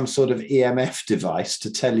with some sort of EMF device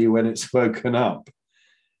to tell you when it's woken up.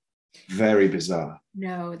 Very bizarre.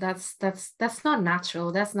 No, that's not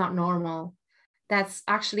natural. That's not normal. That's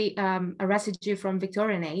actually a residue from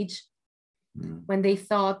Victorian age, when they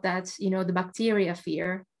thought that, the bacteria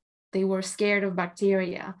fear. They were scared of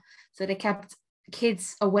bacteria. So they kept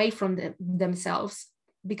kids away from themselves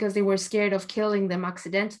because they were scared of killing them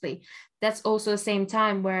accidentally. That's also the same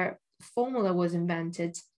time where formula was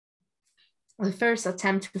invented, the first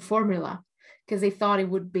attempt to formula, because they thought it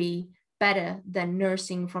would be better than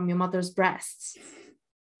nursing from your mother's breasts.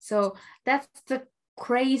 So that's the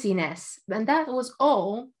craziness. And that was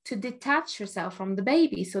all to detach yourself from the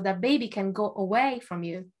baby so that baby can go away from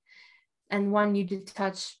you. And when you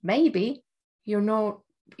detach baby,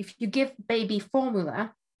 if you give baby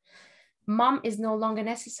formula, mom is no longer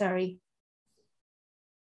necessary.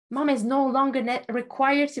 Mom is no longer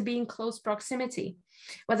required to be in close proximity.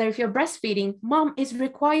 Whether if you're breastfeeding, mom is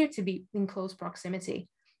required to be in close proximity,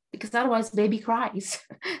 because otherwise baby cries.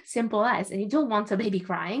 Simple as. And you don't want a baby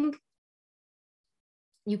crying.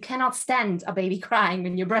 You cannot stand a baby crying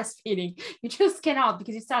when you're breastfeeding. You just cannot,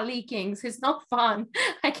 because you start leaking. So it's not fun.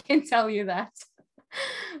 I can tell you that.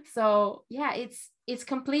 So yeah, it's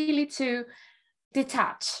completely to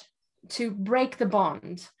detach, to break the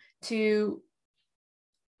bond, to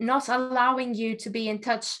not allowing you to be in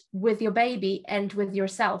touch with your baby and with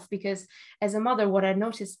yourself. Because as a mother, what I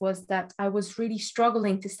noticed was that I was really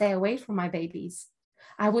struggling to stay away from my babies.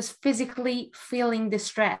 I was physically feeling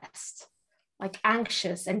distressed, like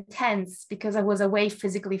anxious and tense, because I was away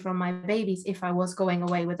physically from my babies if I was going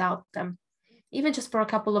away without them, even just for a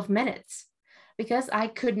couple of minutes, because I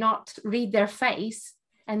could not read their face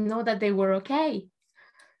and know that they were okay.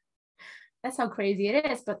 That's how crazy it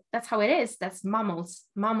is, but that's how it is. That's mammals.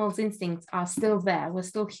 Mammals' instincts are still there. We're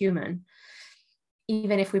still human,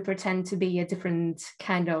 even if we pretend to be a different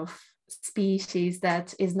kind of species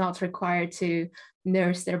that is not required to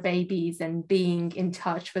nurse their babies and being in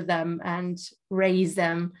touch with them and raise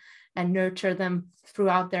them and nurture them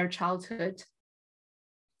throughout their childhood,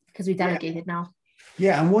 because we delegate it now.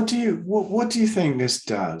 Yeah, and what do you think this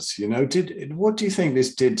does? What do you think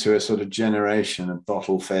this did to a sort of generation of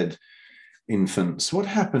bottle-fed infants? What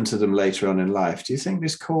happened to them later on in life? Do you think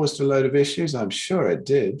this caused a load of issues? I'm sure it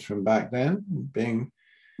did, from back then, being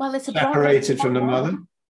separated from the mother.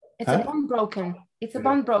 It's a bond broken. It's a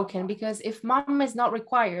bond broken, because if mom is not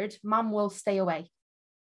required, mom will stay away.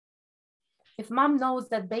 If mom knows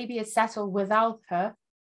that baby is settled without her,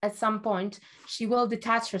 at some point, she will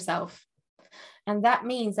detach herself. And that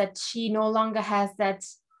means that she no longer has that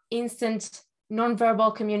instant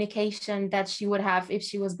nonverbal communication that she would have if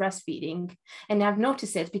she was breastfeeding. And I've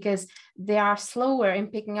noticed it because they are slower in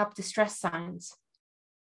picking up distress signs.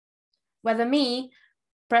 Whether me,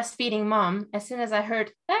 breastfeeding mom, as soon as I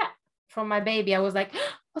heard from my baby, I was like,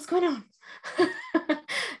 what's going on?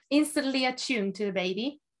 Instantly attuned to the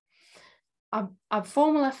baby. A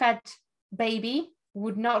formula-fed baby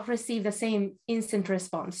would not receive the same instant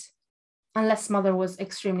response unless mother was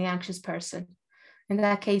extremely anxious person. In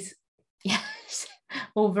that case, yes,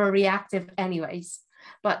 overreactive anyways,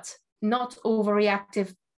 but not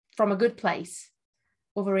overreactive from a good place.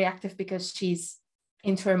 Overreactive because she's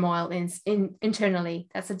in turmoil internally.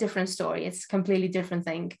 That's a different story. It's a completely different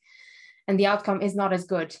thing. And the outcome is not as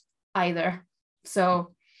good either.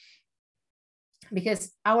 So,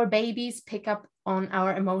 because our babies pick up on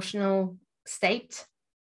our emotional state,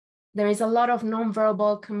 there is a lot of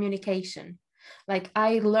nonverbal communication. Like,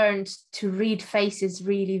 I learned to read faces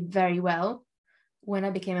really very well when I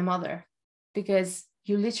became a mother, because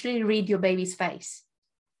you literally read your baby's face.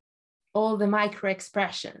 All the micro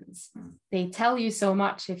expressions, they tell you so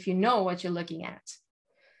much if you know what you're looking at.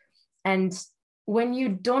 And when you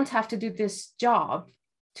don't have to do this job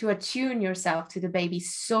to attune yourself to the baby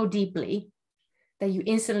so deeply that you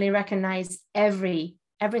instantly recognize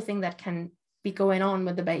everything that can be going on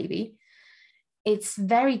with the baby, it's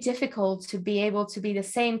very difficult to be able to be the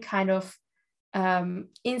same kind of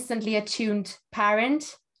instantly attuned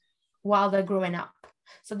parent while they're growing up.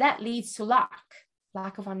 So that leads to lack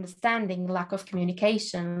of understanding, lack of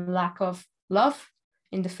communication, lack of love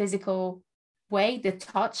in the physical way,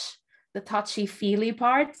 the touchy-feely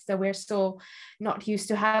parts that we're still not used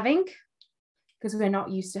to having, because we're not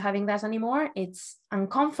used to having that anymore. It's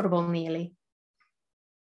uncomfortable nearly.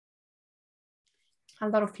 A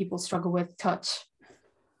lot of people struggle with touch.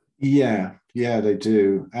 Yeah, they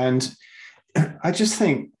do. And I just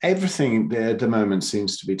think everything at the moment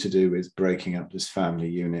seems to be to do with breaking up this family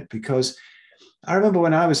unit, because I remember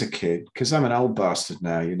when I was a kid, because I'm an old bastard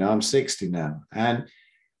now, I'm 60 now. And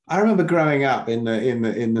I remember growing up in the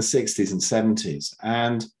 60s and 70s,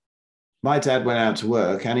 and my dad went out to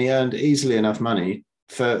work and he earned easily enough money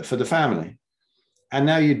for the family. And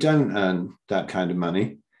now you don't earn that kind of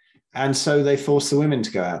money. And so they force the women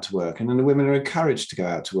to go out to work, and then the women are encouraged to go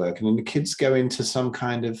out to work. And then the kids go into some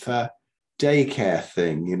kind of daycare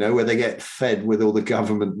thing, where they get fed with all the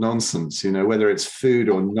government nonsense, whether it's food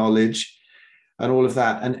or knowledge and all of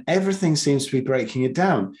that. And everything seems to be breaking it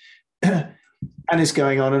down. And it's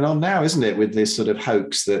going on and on now, isn't it, with this sort of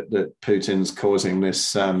hoax that Putin's causing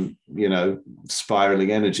this,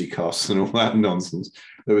 spiraling energy costs and all that nonsense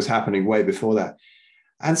that was happening way before that.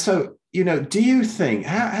 And so, do you think,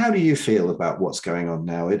 how do you feel about what's going on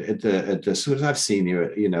now at the sort of, I've seen you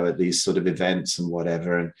at these sort of events and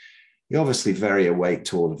whatever, and you're obviously very awake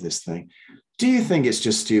to all of this thing. Do you think it's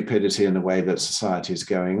just stupidity in the way that society is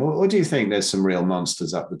going, or do you think there's some real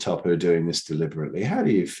monsters up the top who are doing this deliberately? How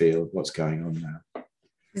do you feel what's going on now?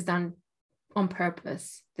 It's done on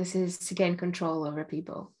purpose. This is to gain control over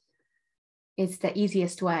people. It's the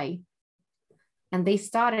easiest way. And they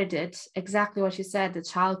started it exactly what you said, the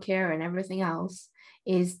childcare and everything else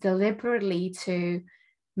is deliberately to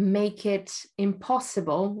make it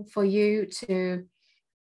impossible for you to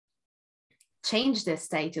change the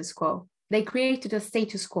status quo. They created a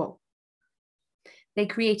status quo. They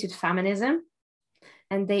created feminism,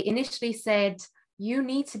 and they initially said, you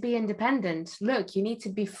need to be independent. Look, you need to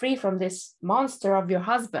be free from this monster of your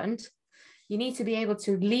husband. You need to be able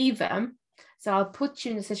to leave him. So I'll put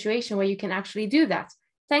you in a situation where you can actually do that.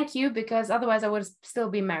 Thank you, because otherwise I would still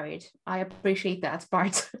be married. I appreciate that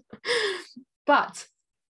part. But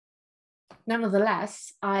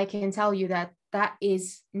nonetheless, I can tell you that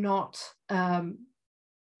is not done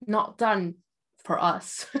for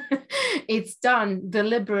us. It's done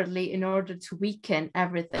deliberately in order to weaken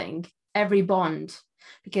everything, every bond.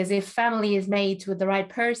 Because if family is made with the right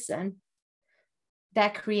person,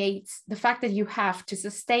 that creates the fact that you have to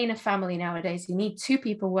sustain a family nowadays, you need two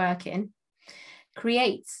people working,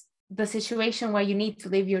 creates the situation where you need to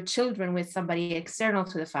leave your children with somebody external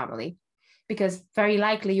to the family, because very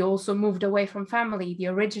likely you also moved away from family, the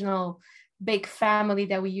original big family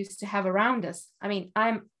that we used to have around us. I mean,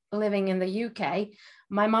 I'm living in the UK,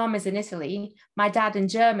 my mom is in Italy, my dad in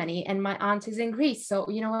Germany, and my aunt is in Greece. So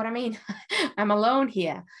you know what I mean? I'm alone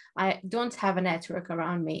here. I don't have a network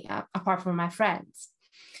around me apart from my friends.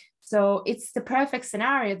 So it's the perfect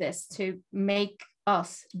scenario, this, to make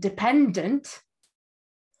us dependent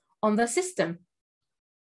on the system.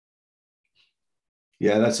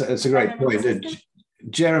 Yeah, that's a great point.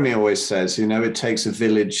 Jeremy always says, you know, it takes a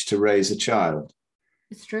village to raise a child.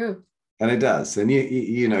 It's true. And it does. And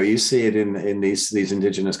you know, you see it in these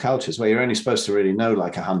indigenous cultures where you're only supposed to really know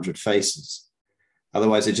like 100 faces.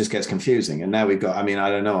 Otherwise it just gets confusing. And now we've got, I mean, I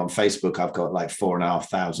don't know, on Facebook, I've got like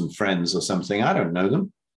 4,500 friends or something. I don't know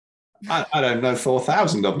them. I don't know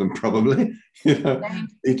 4,000 of them probably. You know,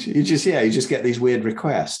 you just get these weird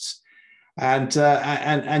requests. And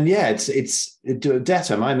yeah, it's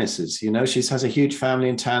Detta, my missus, you know, she has a huge family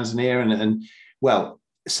in Tanzania and well,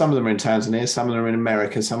 some of them are in Tanzania, some of them are in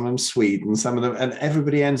America, some of them Sweden, some of them, and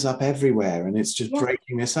everybody ends up everywhere. And it's just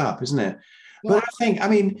breaking this up, isn't it? Yeah. But I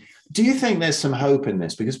mean, do you think there's some hope in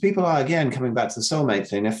this? Because people are, again, coming back to the soulmate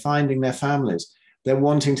thing, they're finding their families. They're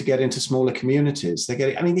wanting to get into smaller communities. They're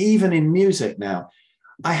getting, I mean, even in music now,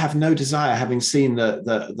 I have no desire, having seen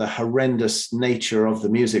the horrendous nature of the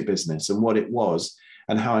music business and what it was,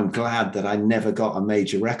 and how I'm glad that I never got a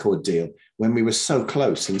major record deal when we were so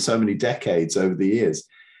close in so many decades over the years.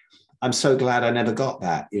 I'm so glad I never got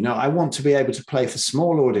that. You know, I want to be able to play for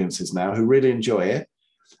small audiences now who really enjoy it.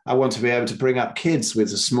 I want to be able to bring up kids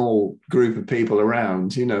with a small group of people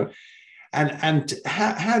around, you know. And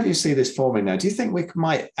how do you see this forming now? Do you think we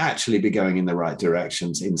might actually be going in the right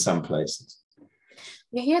directions in some places?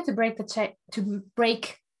 We're here to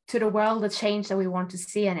break to the world the change that we want to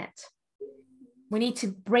see in it. We need to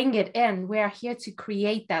bring it in. We are here to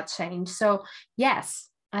create that change. So yes,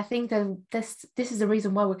 I think that this is the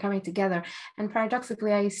reason why we're coming together. And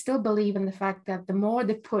paradoxically, I still believe in the fact that the more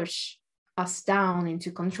they push us down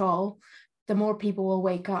into control, the more people will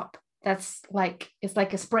wake up. That's like, it's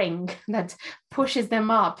like a spring that pushes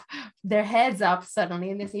them up, their heads up suddenly,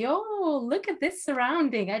 and they say, oh, look at this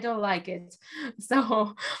surrounding, I don't like it.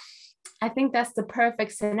 So I think that's the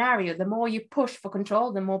perfect scenario. The more you push for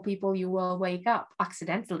control, the more people you will wake up,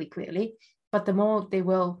 accidentally, clearly, but the more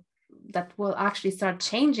that will actually start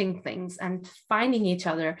changing things and finding each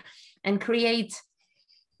other and create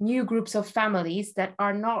new groups of families that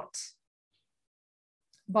are not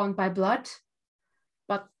bound by blood,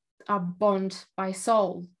 but are bound by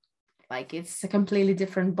soul. Like, it's a completely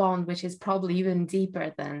different bond, which is probably even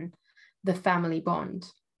deeper than the family bond,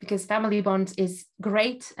 because family bond is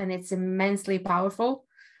great and it's immensely powerful,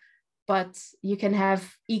 but you can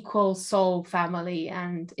have equal soul family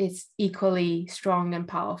and it's equally strong and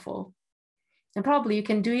powerful. And probably you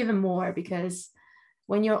can do even more, because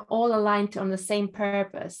when you're all aligned on the same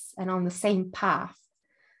purpose and on the same path,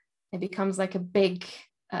 it becomes like a big,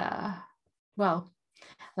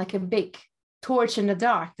 like a big torch in the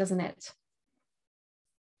dark, doesn't it?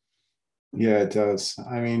 Yeah, it does.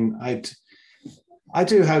 I mean, I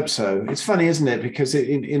do hope so. It's funny, isn't it? Because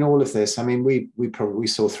in all of this, I mean, we probably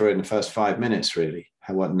saw through it in the first 5 minutes, really,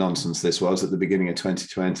 what nonsense this was at the beginning of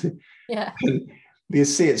 2020. Yeah. And you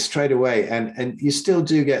see it straight away, and you still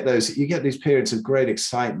do get you get these periods of great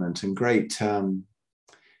excitement and great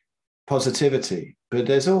positivity. But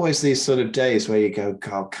there's always these sort of days where you go,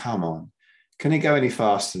 God, come on. Can it go any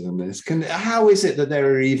faster than this? How is it that there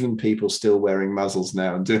are even people still wearing muzzles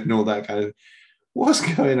now and doing all that kind of, what's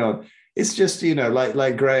going on? It's just, you know,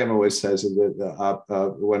 like Graham always says,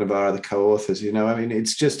 one of our other co-authors, you know, I mean,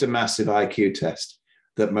 it's just a massive IQ test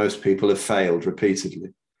that most people have failed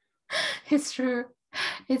repeatedly. It's true.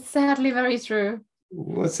 It's sadly very true.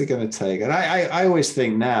 What's it going to take? And I always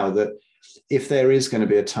think now that if there is going to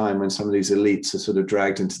be a time when some of these elites are sort of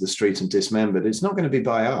dragged into the street and dismembered, it's not going to be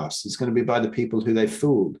by us. It's going to be by the people who they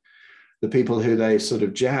fooled, the people who they sort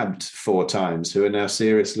of jabbed 4 times, who are now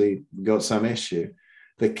seriously got some issue,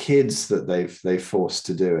 the kids that they've forced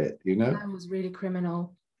to do it, you know? That was really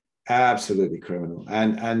criminal. Absolutely criminal.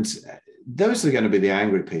 And those are going to be the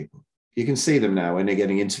angry people. You can see them now when they're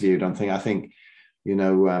getting interviewed on things. I think, you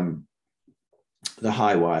know, the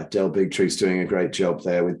High Wire, Del Bigtree's doing a great job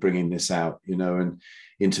there with bringing this out, you know, and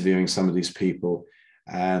interviewing some of these people.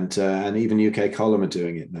 and even UK Column are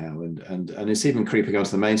doing it now, and it's even creeping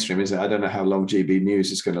onto the mainstream, isn't it? I don't know how long GB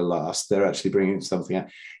News is going to last. They're actually bringing something out.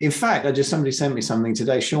 In fact, somebody sent me something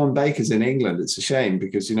today. Sean Baker's in England. It's a shame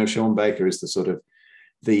because Sean Baker is the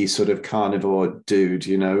sort of carnivore dude,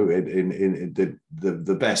 in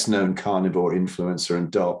the best known carnivore influencer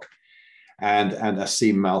and doc. And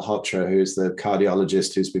Asim Malhotra, who's the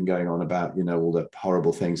cardiologist who's been going on about, all the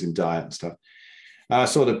horrible things in diet and stuff. I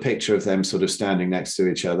saw the picture of them sort of standing next to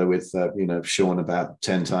each other with, Sean about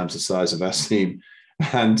 10 times the size of Asim.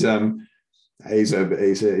 And he's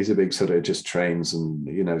a big sort of just trains and,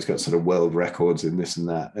 he's got sort of world records in this and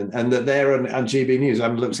that. And that they're on GB News. I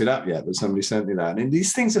haven't looked it up yet, but somebody sent me that. And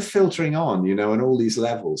these things are filtering on, on all these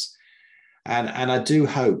levels. And I do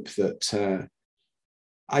hope that,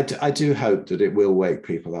 I do hope that it will wake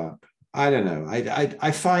people up. I don't know.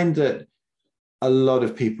 I find that a lot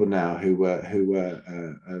of people now who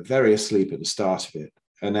were very asleep at the start of it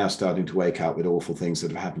are now starting to wake up with awful things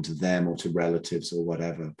that have happened to them or to relatives or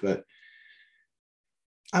whatever. But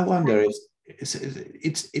I wonder,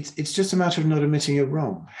 it's just a matter of not admitting you're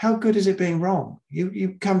wrong. How good is it being wrong?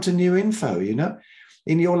 You come to new info,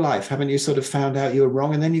 in your life, haven't you sort of found out you were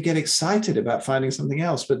wrong, and then you get excited about finding something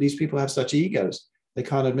else? But these people have such egos. They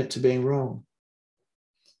can't admit to being wrong.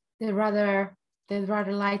 They'd rather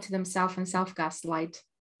lie to themselves and self-gaslight.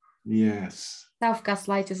 Yes.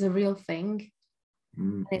 Self-gaslight is a real thing.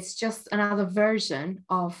 It's just another version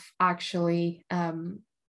of actually,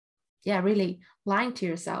 really lying to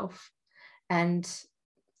yourself. And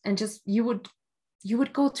just you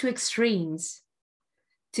would go to extremes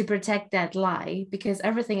to protect that lie, because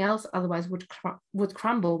everything else otherwise would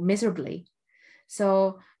crumble miserably.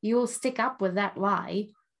 So you will stick up with that lie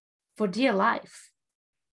for dear life,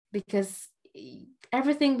 because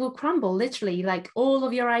everything will crumble, literally, like all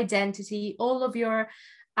of your identity, all of your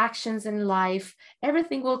actions in life,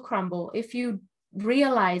 everything will crumble if you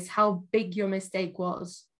realize how big your mistake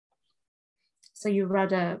was. So you'd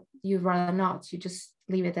rather not, you just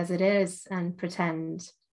leave it as it is and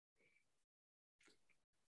pretend.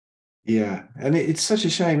 Yeah, and it's such a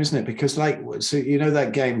shame, isn't it? Because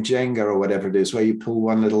that game Jenga or whatever it is, where you pull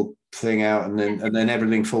one little thing out and then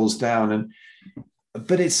everything falls down.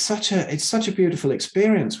 But it's such a beautiful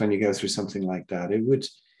experience when you go through something like that.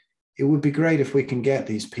 It would be great if we can get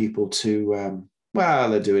these people to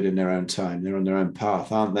they do it in their own time. They're on their own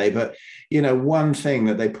path, aren't they? But one thing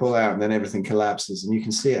that they pull out and then everything collapses, and you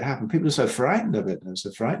can see it happen. People are so frightened of it. They're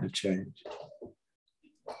so frightened of change.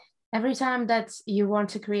 Every time that you want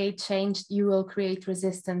to create change, you will create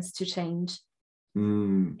resistance to change.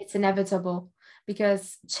 It's inevitable,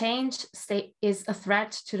 because change is a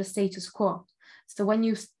threat to the status quo. So when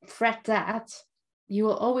you threat that, you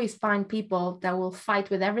will always find people that will fight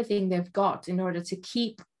with everything they've got in order to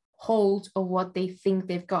keep hold of what they think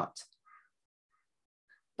they've got.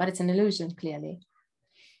 But it's an illusion, clearly.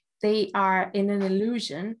 They are in an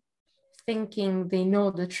illusion, thinking they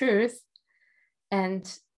know the truth, and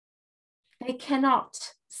they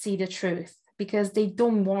cannot see the truth because they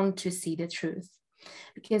don't want to see the truth.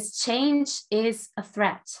 Because change is a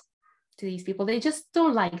threat to these people. They just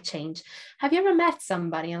don't like change. Have you ever met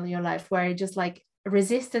somebody in your life where you're just like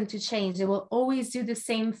resistant to change? They will always do the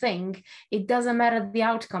same thing. It doesn't matter the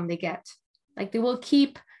outcome they get. Like, they will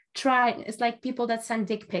keep trying. It's like people that send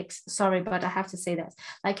dick pics. Sorry, but I have to say that.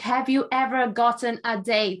 Like, have you ever gotten a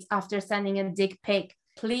date after sending a dick pic?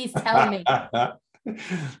 Please tell me.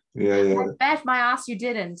 Yeah. I bet my ass you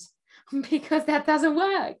didn't, because that doesn't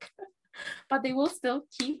work. But they will still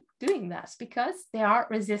keep doing that because they are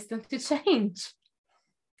resistant to change.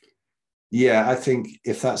 Yeah, I think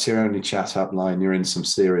if that's your only chat up line, you're in some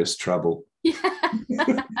serious trouble. Yeah.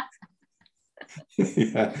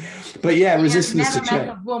 Yeah. But yeah, resistance to change. I've never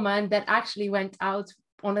met a woman that actually went out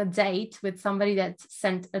on a date with somebody that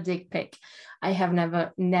sent a dick pic. I have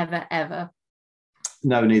never, ever.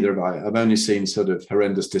 No, neither have I. I've only seen sort of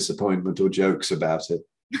horrendous disappointment or jokes about it.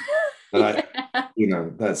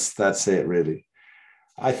 And that's it, really.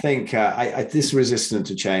 I think this resistance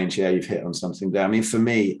to change, you've hit on something there. I mean, for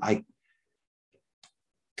me,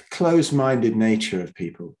 the closed-minded nature of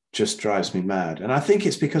people just drives me mad. And I think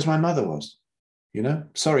it's because my mother was,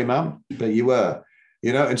 sorry, Mum, but you were,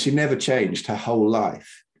 and she never changed her whole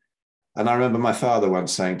life. And I remember my father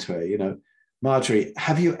once saying to her, Marjorie,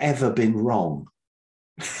 have you ever been wrong?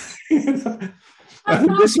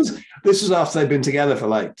 And this was after they'd been together for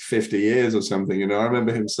like 50 years or something. I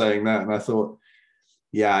remember him saying that, and I thought,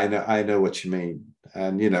 Yeah, I know what you mean.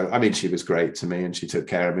 And, I mean, she was great to me and she took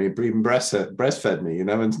care of me, even breastfed me,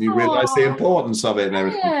 and you realize the Oh, importance of it and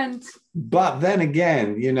everything. brilliant. But then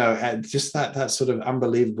again, just that sort of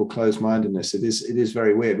unbelievable closed-mindedness, it is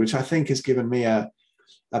very weird, which I think has given me a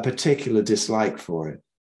particular dislike for it.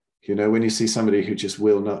 When you see somebody who just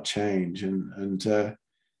will not change and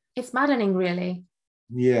It's maddening, really.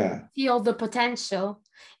 Yeah. See all the potential,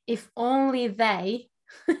 if only they,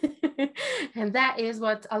 and that is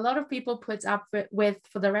what a lot of people put up with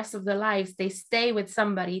for the rest of their lives. They stay with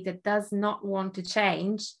somebody that does not want to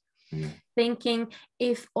change, thinking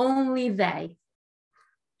if only they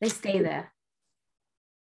stay there.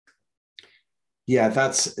 Yeah,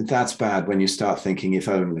 that's bad when you start thinking if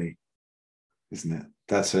only, isn't it?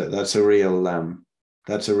 That's a real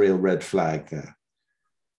red flag there.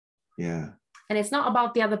 Yeah. And it's not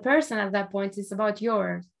about the other person at that point. It's about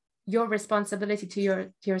your responsibility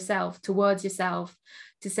to yourself, towards yourself,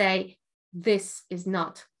 to say, this is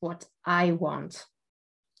not what I want.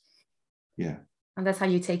 Yeah. And that's how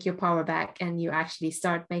you take your power back and you actually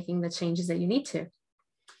start making the changes that you need to.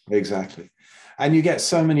 Exactly. And you get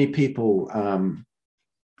so many people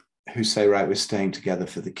who say, right, we're staying together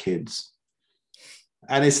for the kids.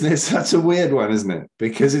 And it's that's a weird one, isn't it?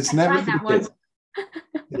 Because it's never for the kids.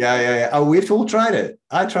 Yeah. Oh, we've all tried it.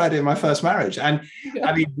 I tried it in my first marriage. And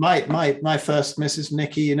I mean, my first Mrs.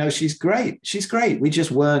 Nikki, she's great. She's great. We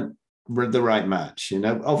just weren't the right match.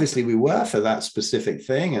 Obviously we were for that specific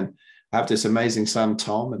thing. And I have this amazing son,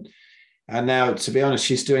 Tom. And now, to be honest,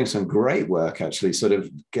 she's doing some great work, actually, sort of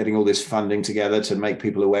getting all this funding together to make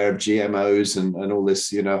people aware of GMOs and all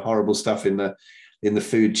this, horrible stuff in the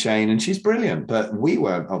food chain. And she's brilliant. But we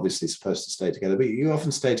weren't obviously supposed to stay together. But you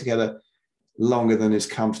often stay together longer than is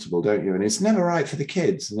comfortable, don't you? And it's never right for the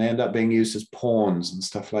kids, and they end up being used as pawns and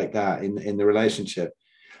stuff like that in the relationship.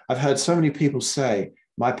 I've heard so many people say,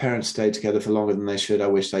 my parents stayed together for longer than they should. I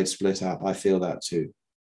wish they'd split up. I feel that too.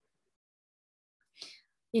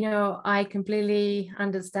 I completely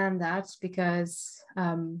understand that, because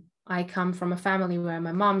I come from a family where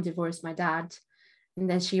my mom divorced my dad and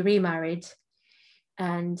then she remarried.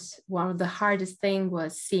 And one of the hardest things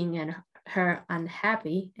was seeing her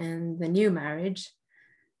unhappy in the new marriage,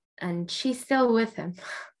 and she's still with him.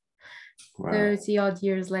 Wow. 30 odd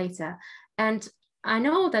years later. And I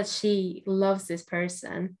know that she loves this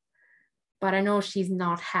person, but I know she's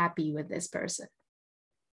not happy with this person.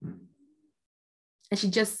 And she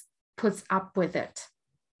just puts up with it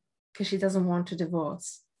because she doesn't want to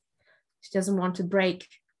divorce. She doesn't want to break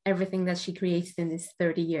everything that she created in these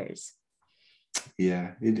 30 years.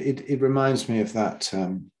 Yeah, it reminds me of that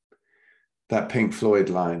Pink Floyd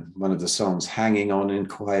line, one of the songs, hanging on in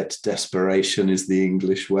quiet desperation is the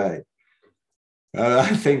English way.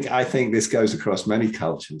 I think this goes across many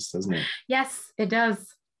cultures, doesn't it? Yes, it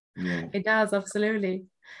does. Yeah. It does, absolutely.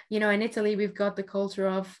 In Italy, we've got the culture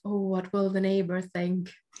of, oh, what will the neighbor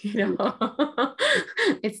think?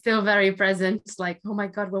 It's still very present. It's like, oh my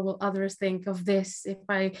God, what will others think of this?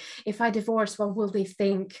 If I divorce, what will they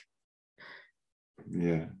think?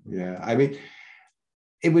 Yeah. I mean,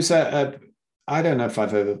 it was I don't know if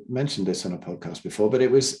I've ever mentioned this on a podcast before, but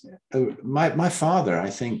it was my father, I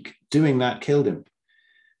think, doing that killed him.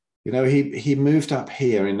 He moved up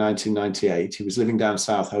here in 1998. He was living down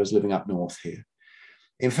south. I was living up north here.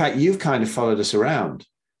 In fact, you've kind of followed us around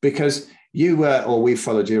because you were, or we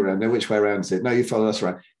followed you around. No, which way around is it? No, you followed us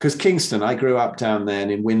around. Because Kingston, I grew up down there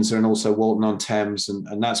and in Windsor and also Walton-on-Thames,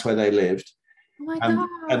 and that's where they lived. Oh my God.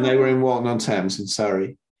 And they were in Walton-on-Thames in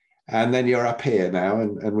Surrey. And then you're up here now,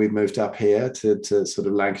 and we've moved up here to sort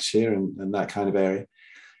of Lancashire and that kind of area.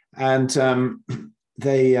 And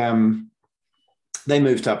they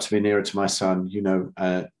moved up to be nearer to my son,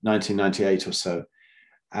 1998 or so.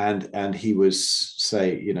 And he was,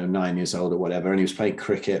 say, 9 years old or whatever, and he was playing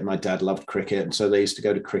cricket. My dad loved cricket, and so they used to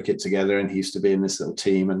go to cricket together, and he used to be in this little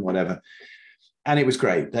team and whatever. And it was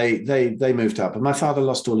great. They moved up, and my father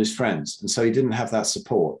lost all his friends, and so he didn't have that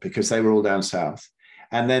support because they were all down south.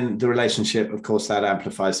 And then the relationship, of course, that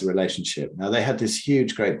amplifies the relationship. Now, they had this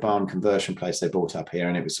huge, great barn conversion place they bought up here,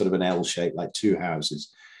 and it was sort of an L shape, like two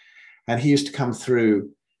houses. And he used to come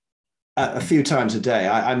through a few times a day.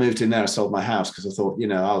 I moved in there, I sold my house because I thought,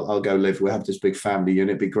 I'll go live. We'll have this big family unit.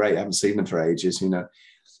 It'd be great. I haven't seen them for ages,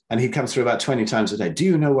 And he'd come through about 20 times a day. Do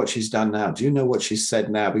you know what she's done now? Do you know what she's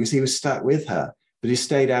said now? Because he was stuck with her, but he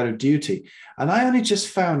stayed out of duty. And I only just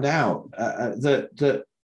found out that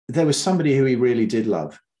there was somebody who he really did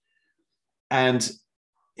love. And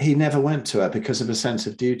he never went to her because of a sense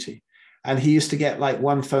of duty. And he used to get like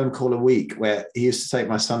one phone call a week where he used to take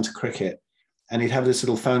my son to cricket. And he'd have this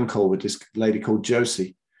little phone call with this lady called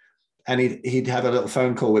Josie. and he'd have a little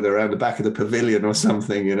phone call with her around the back of the pavilion or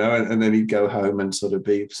something, and then he'd go home and sort of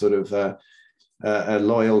be sort of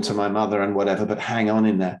loyal to my mother and whatever, but hang on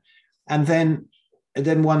in there. And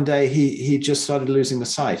then one day he just started losing the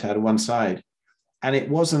sight out of one side. And it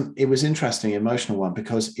was interesting, emotional one,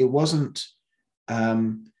 because it wasn't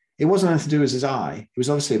anything to do with his eye. It was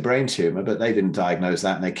obviously a brain tumor, but they didn't diagnose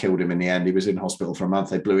that and they killed him in the end. He was in hospital for a month.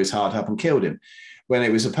 They blew his heart up and killed him when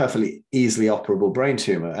it was a perfectly easily operable brain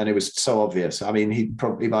tumor. And it was so obvious. I mean, he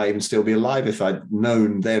probably might even still be alive if I'd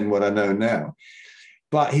known then what I know now.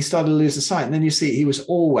 But he started to lose the sight. And then you see, he was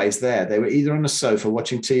always there. They were either on the sofa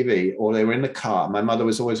watching TV or they were in the car. My mother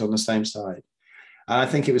was always on the same side. And I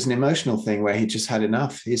think it was an emotional thing where he just had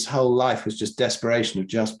enough. His whole life was just desperation of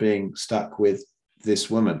just being stuck with this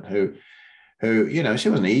woman who, she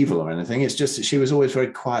wasn't evil or anything. It's just that she was always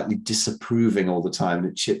very quietly disapproving all the time, and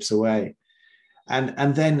it chips away.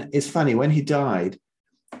 And then it's funny, when he died,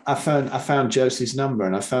 I found Josie's number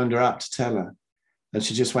and I phoned her up to tell her. And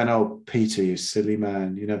she just went, "Oh, Peter, you silly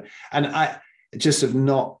man," and I just of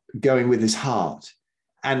not going with his heart.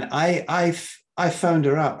 And I phoned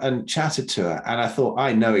her up and chatted to her. And I thought,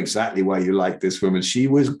 I know exactly why you like this woman. She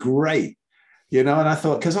was great, and I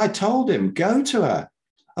thought, because I told him, go to her.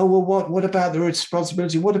 Oh, well, what about the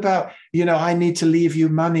responsibility? What about, I need to leave you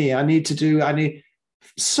money.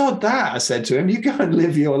 Sod that, I said to him, you go and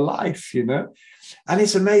live your life, And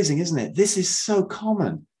it's amazing, isn't it? This is so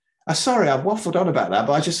common. Sorry, I've waffled on about that,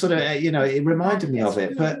 but I just sort of, it reminded me of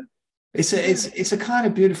it. But it's a kind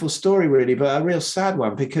of beautiful story, really, but a real sad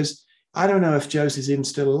one, because I don't know if Josie's even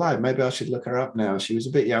still alive. Maybe I should look her up now. She was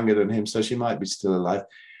a bit younger than him, so she might be still alive.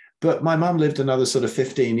 But my mum lived another sort of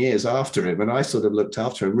 15 years after him, and I sort of looked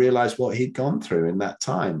after her and realized what he'd gone through in that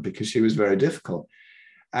time, because she was very difficult.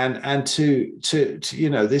 And to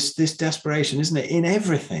this desperation, isn't it, in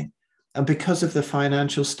everything? And because of the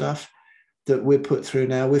financial stuff that we're put through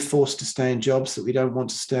now, we're forced to stay in jobs that we don't want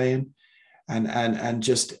to stay in, and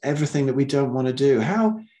just everything that we don't want to do.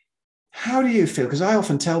 How do you feel? Because I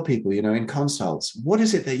often tell people, in consults, what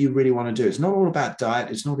is it that you really want to do? It's not all about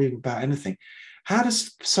diet. It's not even about anything. How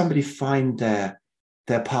does somebody find their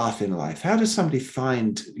path in life? How does somebody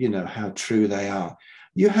find, how true they are?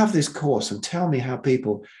 You have this course, and tell me how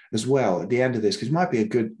people as well at the end of this, because it might be a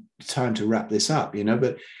good time to wrap this up,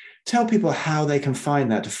 but tell people how they can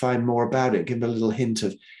find that, to find more about it. Give them a little hint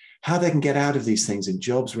of how they can get out of these things in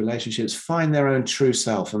jobs, relationships, find their own true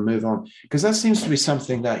self and move on. Because that seems to be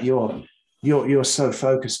something that you're so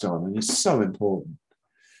focused on, and it's so important.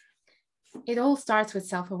 It all starts with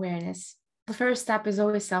self-awareness. The first step is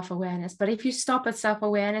always self-awareness. But if you stop at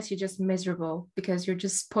self-awareness, you're just miserable, because you're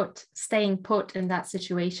just staying put in that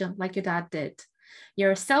situation like your dad did.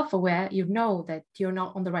 You're self-aware, you know that you're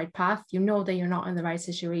not on the right path, you know that you're not in the right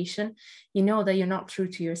situation, you know that you're not true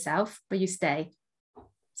to yourself, but you stay.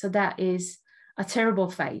 So that is a terrible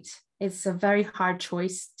fate. It's a very hard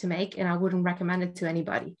choice to make, and I wouldn't recommend it to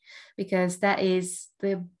anybody, because that is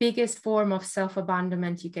the biggest form of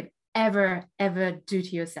self-abandonment you could ever do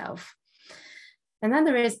to yourself. And then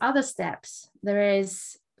there is other steps. There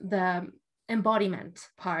is the embodiment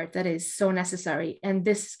part that is so necessary, and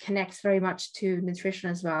this connects very much to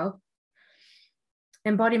nutrition as well.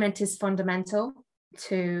 Embodiment is fundamental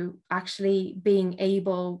to actually being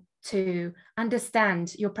able to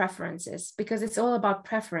understand your preferences, because it's all about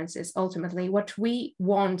preferences. Ultimately, what we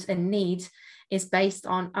want and need is based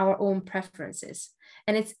on our own preferences,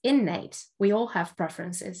 and it's innate. We all have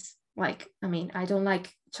preferences. I don't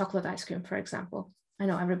like chocolate ice cream, for example. I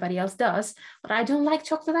know everybody else does, but I don't like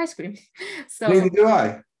chocolate ice cream. So neither do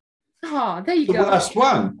I. Oh, there you go. The worst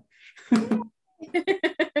one.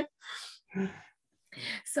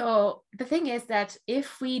 So the thing is that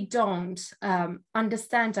if we don't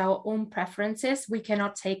understand our own preferences, we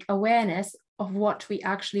cannot take awareness of what we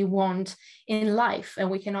actually want in life, and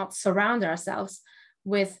we cannot surround ourselves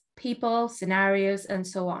with people, scenarios, and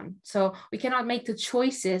so on. So we cannot make the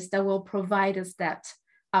choices that will provide us that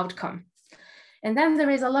outcome. And then there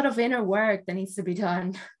is a lot of inner work that needs to be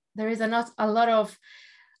done. There is a lot of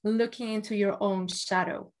looking into your own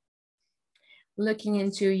shadow, looking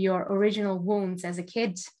into your original wounds as a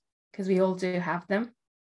kid, because we all do have them.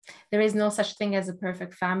 There is no such thing as a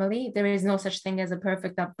perfect family. There is no such thing as a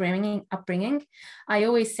perfect upbringing. I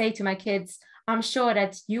always say to my kids, I'm sure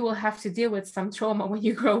that you will have to deal with some trauma when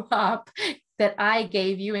you grow up that I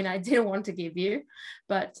gave you and I didn't want to give you,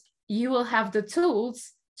 but you will have the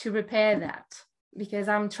tools to repair that, because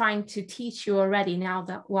I'm trying to teach you already now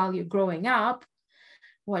that while you're growing up,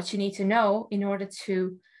 what you need to know in order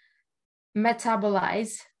to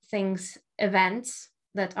metabolize events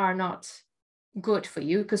that are not good for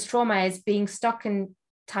you, because trauma is being stuck in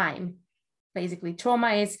time. basically.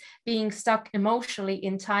 Trauma is being stuck emotionally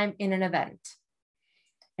in time in an event.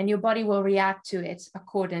 And your body will react to it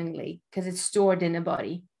accordingly because it's stored in the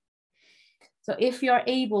body. So if you're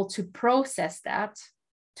able to process that,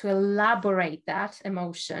 to elaborate that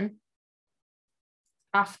emotion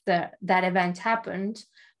after that event happened,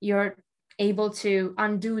 you're able to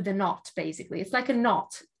undo the knot, basically. It's like a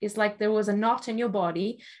knot. It's like there was a knot in your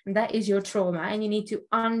body, and that is your trauma, and you need to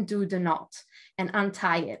undo the knot and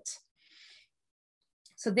untie it.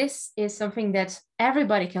 So this is something that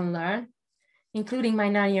everybody can learn, including my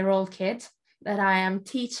 9-year-old kid, that I am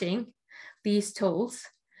teaching these tools.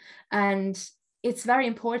 And it's very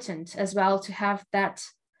important as well to have that,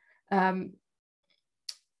 that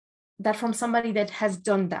from somebody that has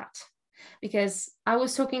done that. Because I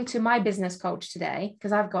was talking to my business coach today,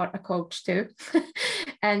 because I've got a coach too,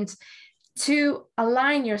 and to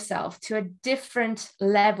align yourself to a different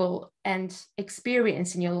level and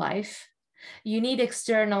experience in your life, you need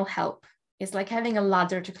external help. It's like having a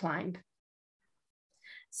ladder to climb.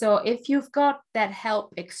 So if you've got that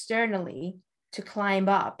help externally to climb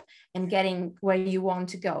up and getting where you want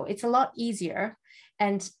to go, it's a lot easier.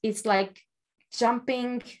 And it's like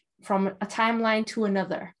jumping from a timeline to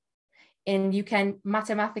another. And you can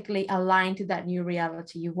mathematically align to that new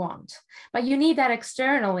reality you want. But you need that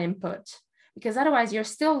external input, because otherwise you're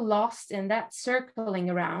still lost in that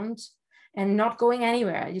circling around and not going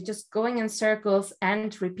anywhere. You're just going in circles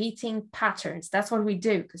and repeating patterns. That's what we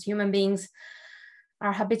do, because human beings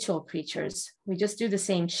are habitual creatures. We just do the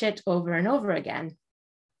same shit over and over again.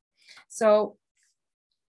 So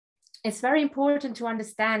it's very important to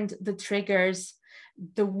understand the triggers,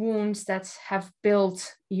 the wounds that have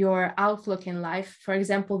built your outlook in life. For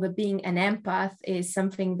example, the being an empath is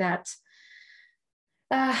something that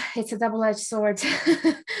it's a double-edged sword.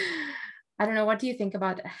 I don't know. What do you think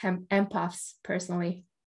about empaths personally?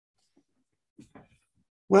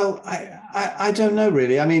 Well, I don't know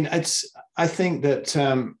really. I mean, I think that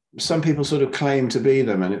some people sort of claim to be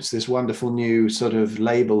them, and it's this wonderful new sort of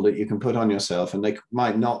label that you can put on yourself, and they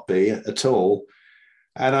might not be at all.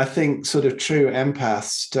 And I think sort of true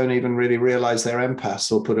empaths don't even really realize they're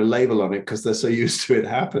empaths or put a label on it, because they're so used to it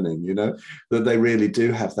happening, you know, that they really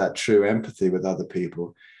do have that true empathy with other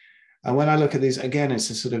people. And when I look at these, again, it's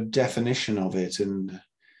a sort of definition of it. And,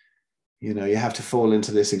 you know, you have to fall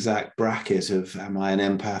into this exact bracket of, am I an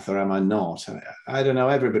empath or am I not? I don't know.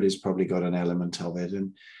 Everybody's probably got an element of it.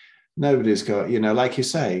 And nobody's got, you know, like you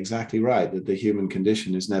say, exactly right, that the human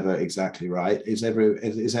condition is never exactly right.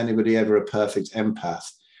 Is anybody ever a perfect empath?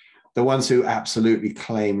 The ones who absolutely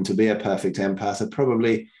claim to be a perfect empath are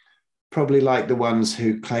probably like the ones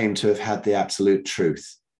who claim to have had the absolute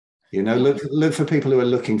truth. You know, look for people who are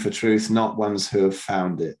looking for truth, not ones who have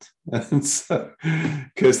found it. And so,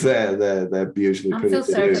 because they're usually pretty good. I'm still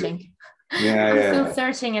searching. Yeah, I'm still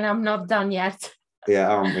searching, and I'm not done yet. Yeah,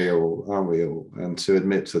 aren't we all? Aren't we all? And to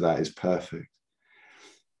admit to that is perfect.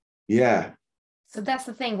 Yeah. So that's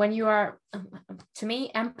the thing. When you are, to me,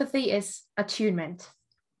 empathy is attunement.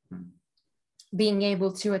 Being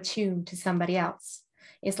able to attune to somebody else.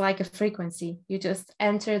 It's like a frequency. You just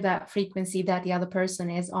enter that frequency that the other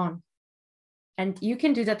person is on. And you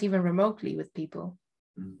can do that even remotely with people.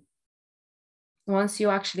 Once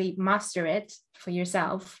you actually master it for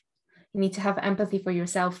yourself, you need to have empathy for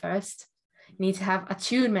yourself first. You need to have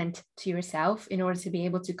attunement to yourself in order to be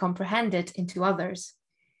able to comprehend it into others.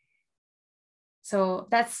 So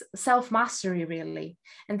that's self-mastery, really.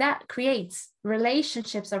 And that creates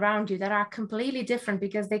relationships around you that are completely different,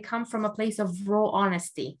 because they come from a place of raw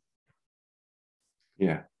honesty.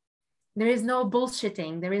 Yeah. There is no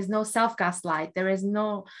bullshitting. There is no self-gaslight. There is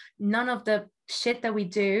none of the shit that we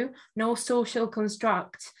do, no social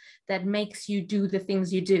construct that makes you do the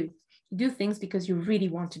things you do. You do things because you really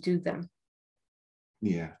want to do them.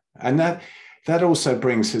 Yeah. And that also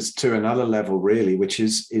brings us to another level, really, which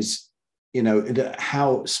is you know,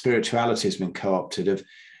 how spirituality has been co-opted of,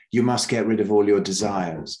 you must get rid of all your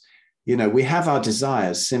desires. You know, we have our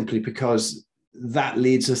desires simply because that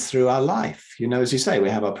leads us through our life. You know, as you say, we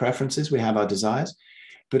have our preferences, we have our desires.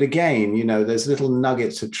 But again, you know, there's little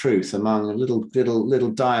nuggets of truth among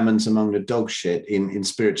little diamonds among the dog shit in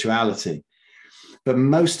spirituality. But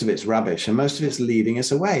most of it's rubbish, and most of it's leading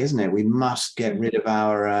us away, isn't it? We must get rid of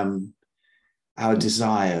our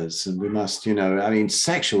desires, and we must, you know, I mean,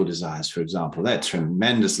 sexual desires, for example, they're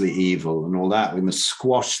tremendously evil and all that. We must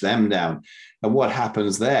squash them down. And what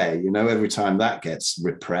happens there, you know, every time that gets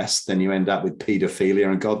repressed, then you end up with pedophilia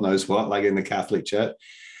and God knows what, like in the Catholic Church.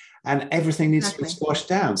 And everything needs to be squashed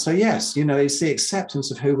down. So yes, you know, it's the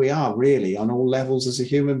acceptance of who we are, really, on all levels as a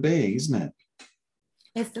human being, isn't it?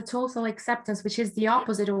 It's the total acceptance, which is the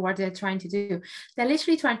opposite of what they're trying to do. They're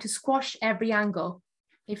literally trying to squash every angle.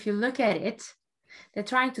 If you look at it, they're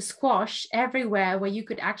trying to squash everywhere where you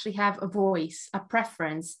could actually have a voice, a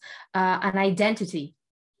preference, an identity.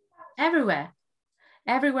 Everywhere.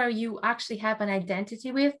 Everywhere you actually have an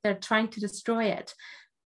identity with, they're trying to destroy it.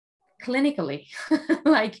 Clinically,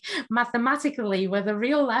 like mathematically, with a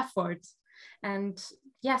real effort. And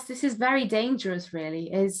yes, this is very dangerous,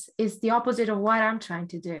 really, is the opposite of what I'm trying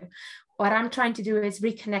to do. What I'm trying to do is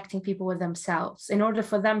reconnecting people with themselves in order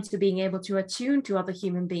for them to being able to attune to other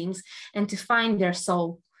human beings and to find their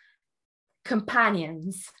soul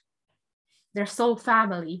companions, their soul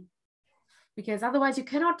family, because otherwise you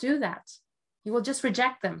cannot do that. You will just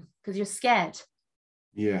reject them because you're scared.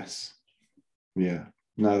 Yes. Yeah.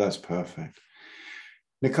 No, that's perfect.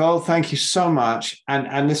 Nicole, thank you so much.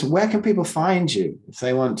 And listen, where can people find you if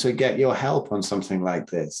they want to get your help on something like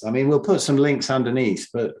this? I mean, we'll put some links underneath,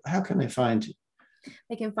 but how can they find you?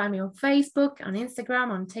 They can find me on Facebook, on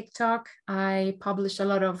Instagram, on TikTok. I publish a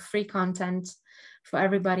lot of free content for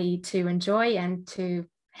everybody to enjoy and to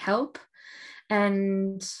help.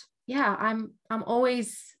 And yeah, I'm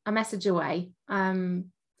always a message away.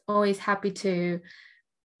 I'm always happy to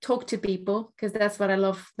talk to people because that's what I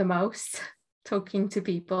love the most, talking to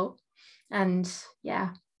people and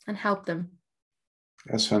help them.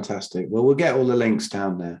 That's fantastic. Well, we'll get all the links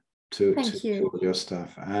down there to all your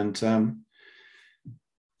stuff. And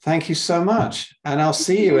thank you so much. And I'll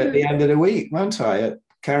see you at the end of the week, won't I? At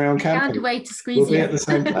Carry On Camping. I can't wait to squeeze you. We'll you. be at the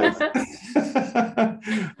same place. I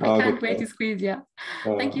can't wait to squeeze you.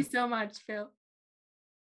 Thank you so much, Phil.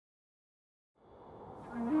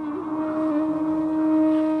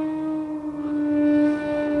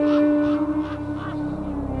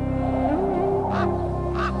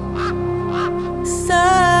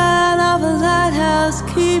 Son of a lighthouse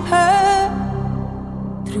keeper,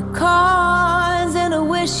 through cars and a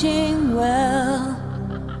wishing well.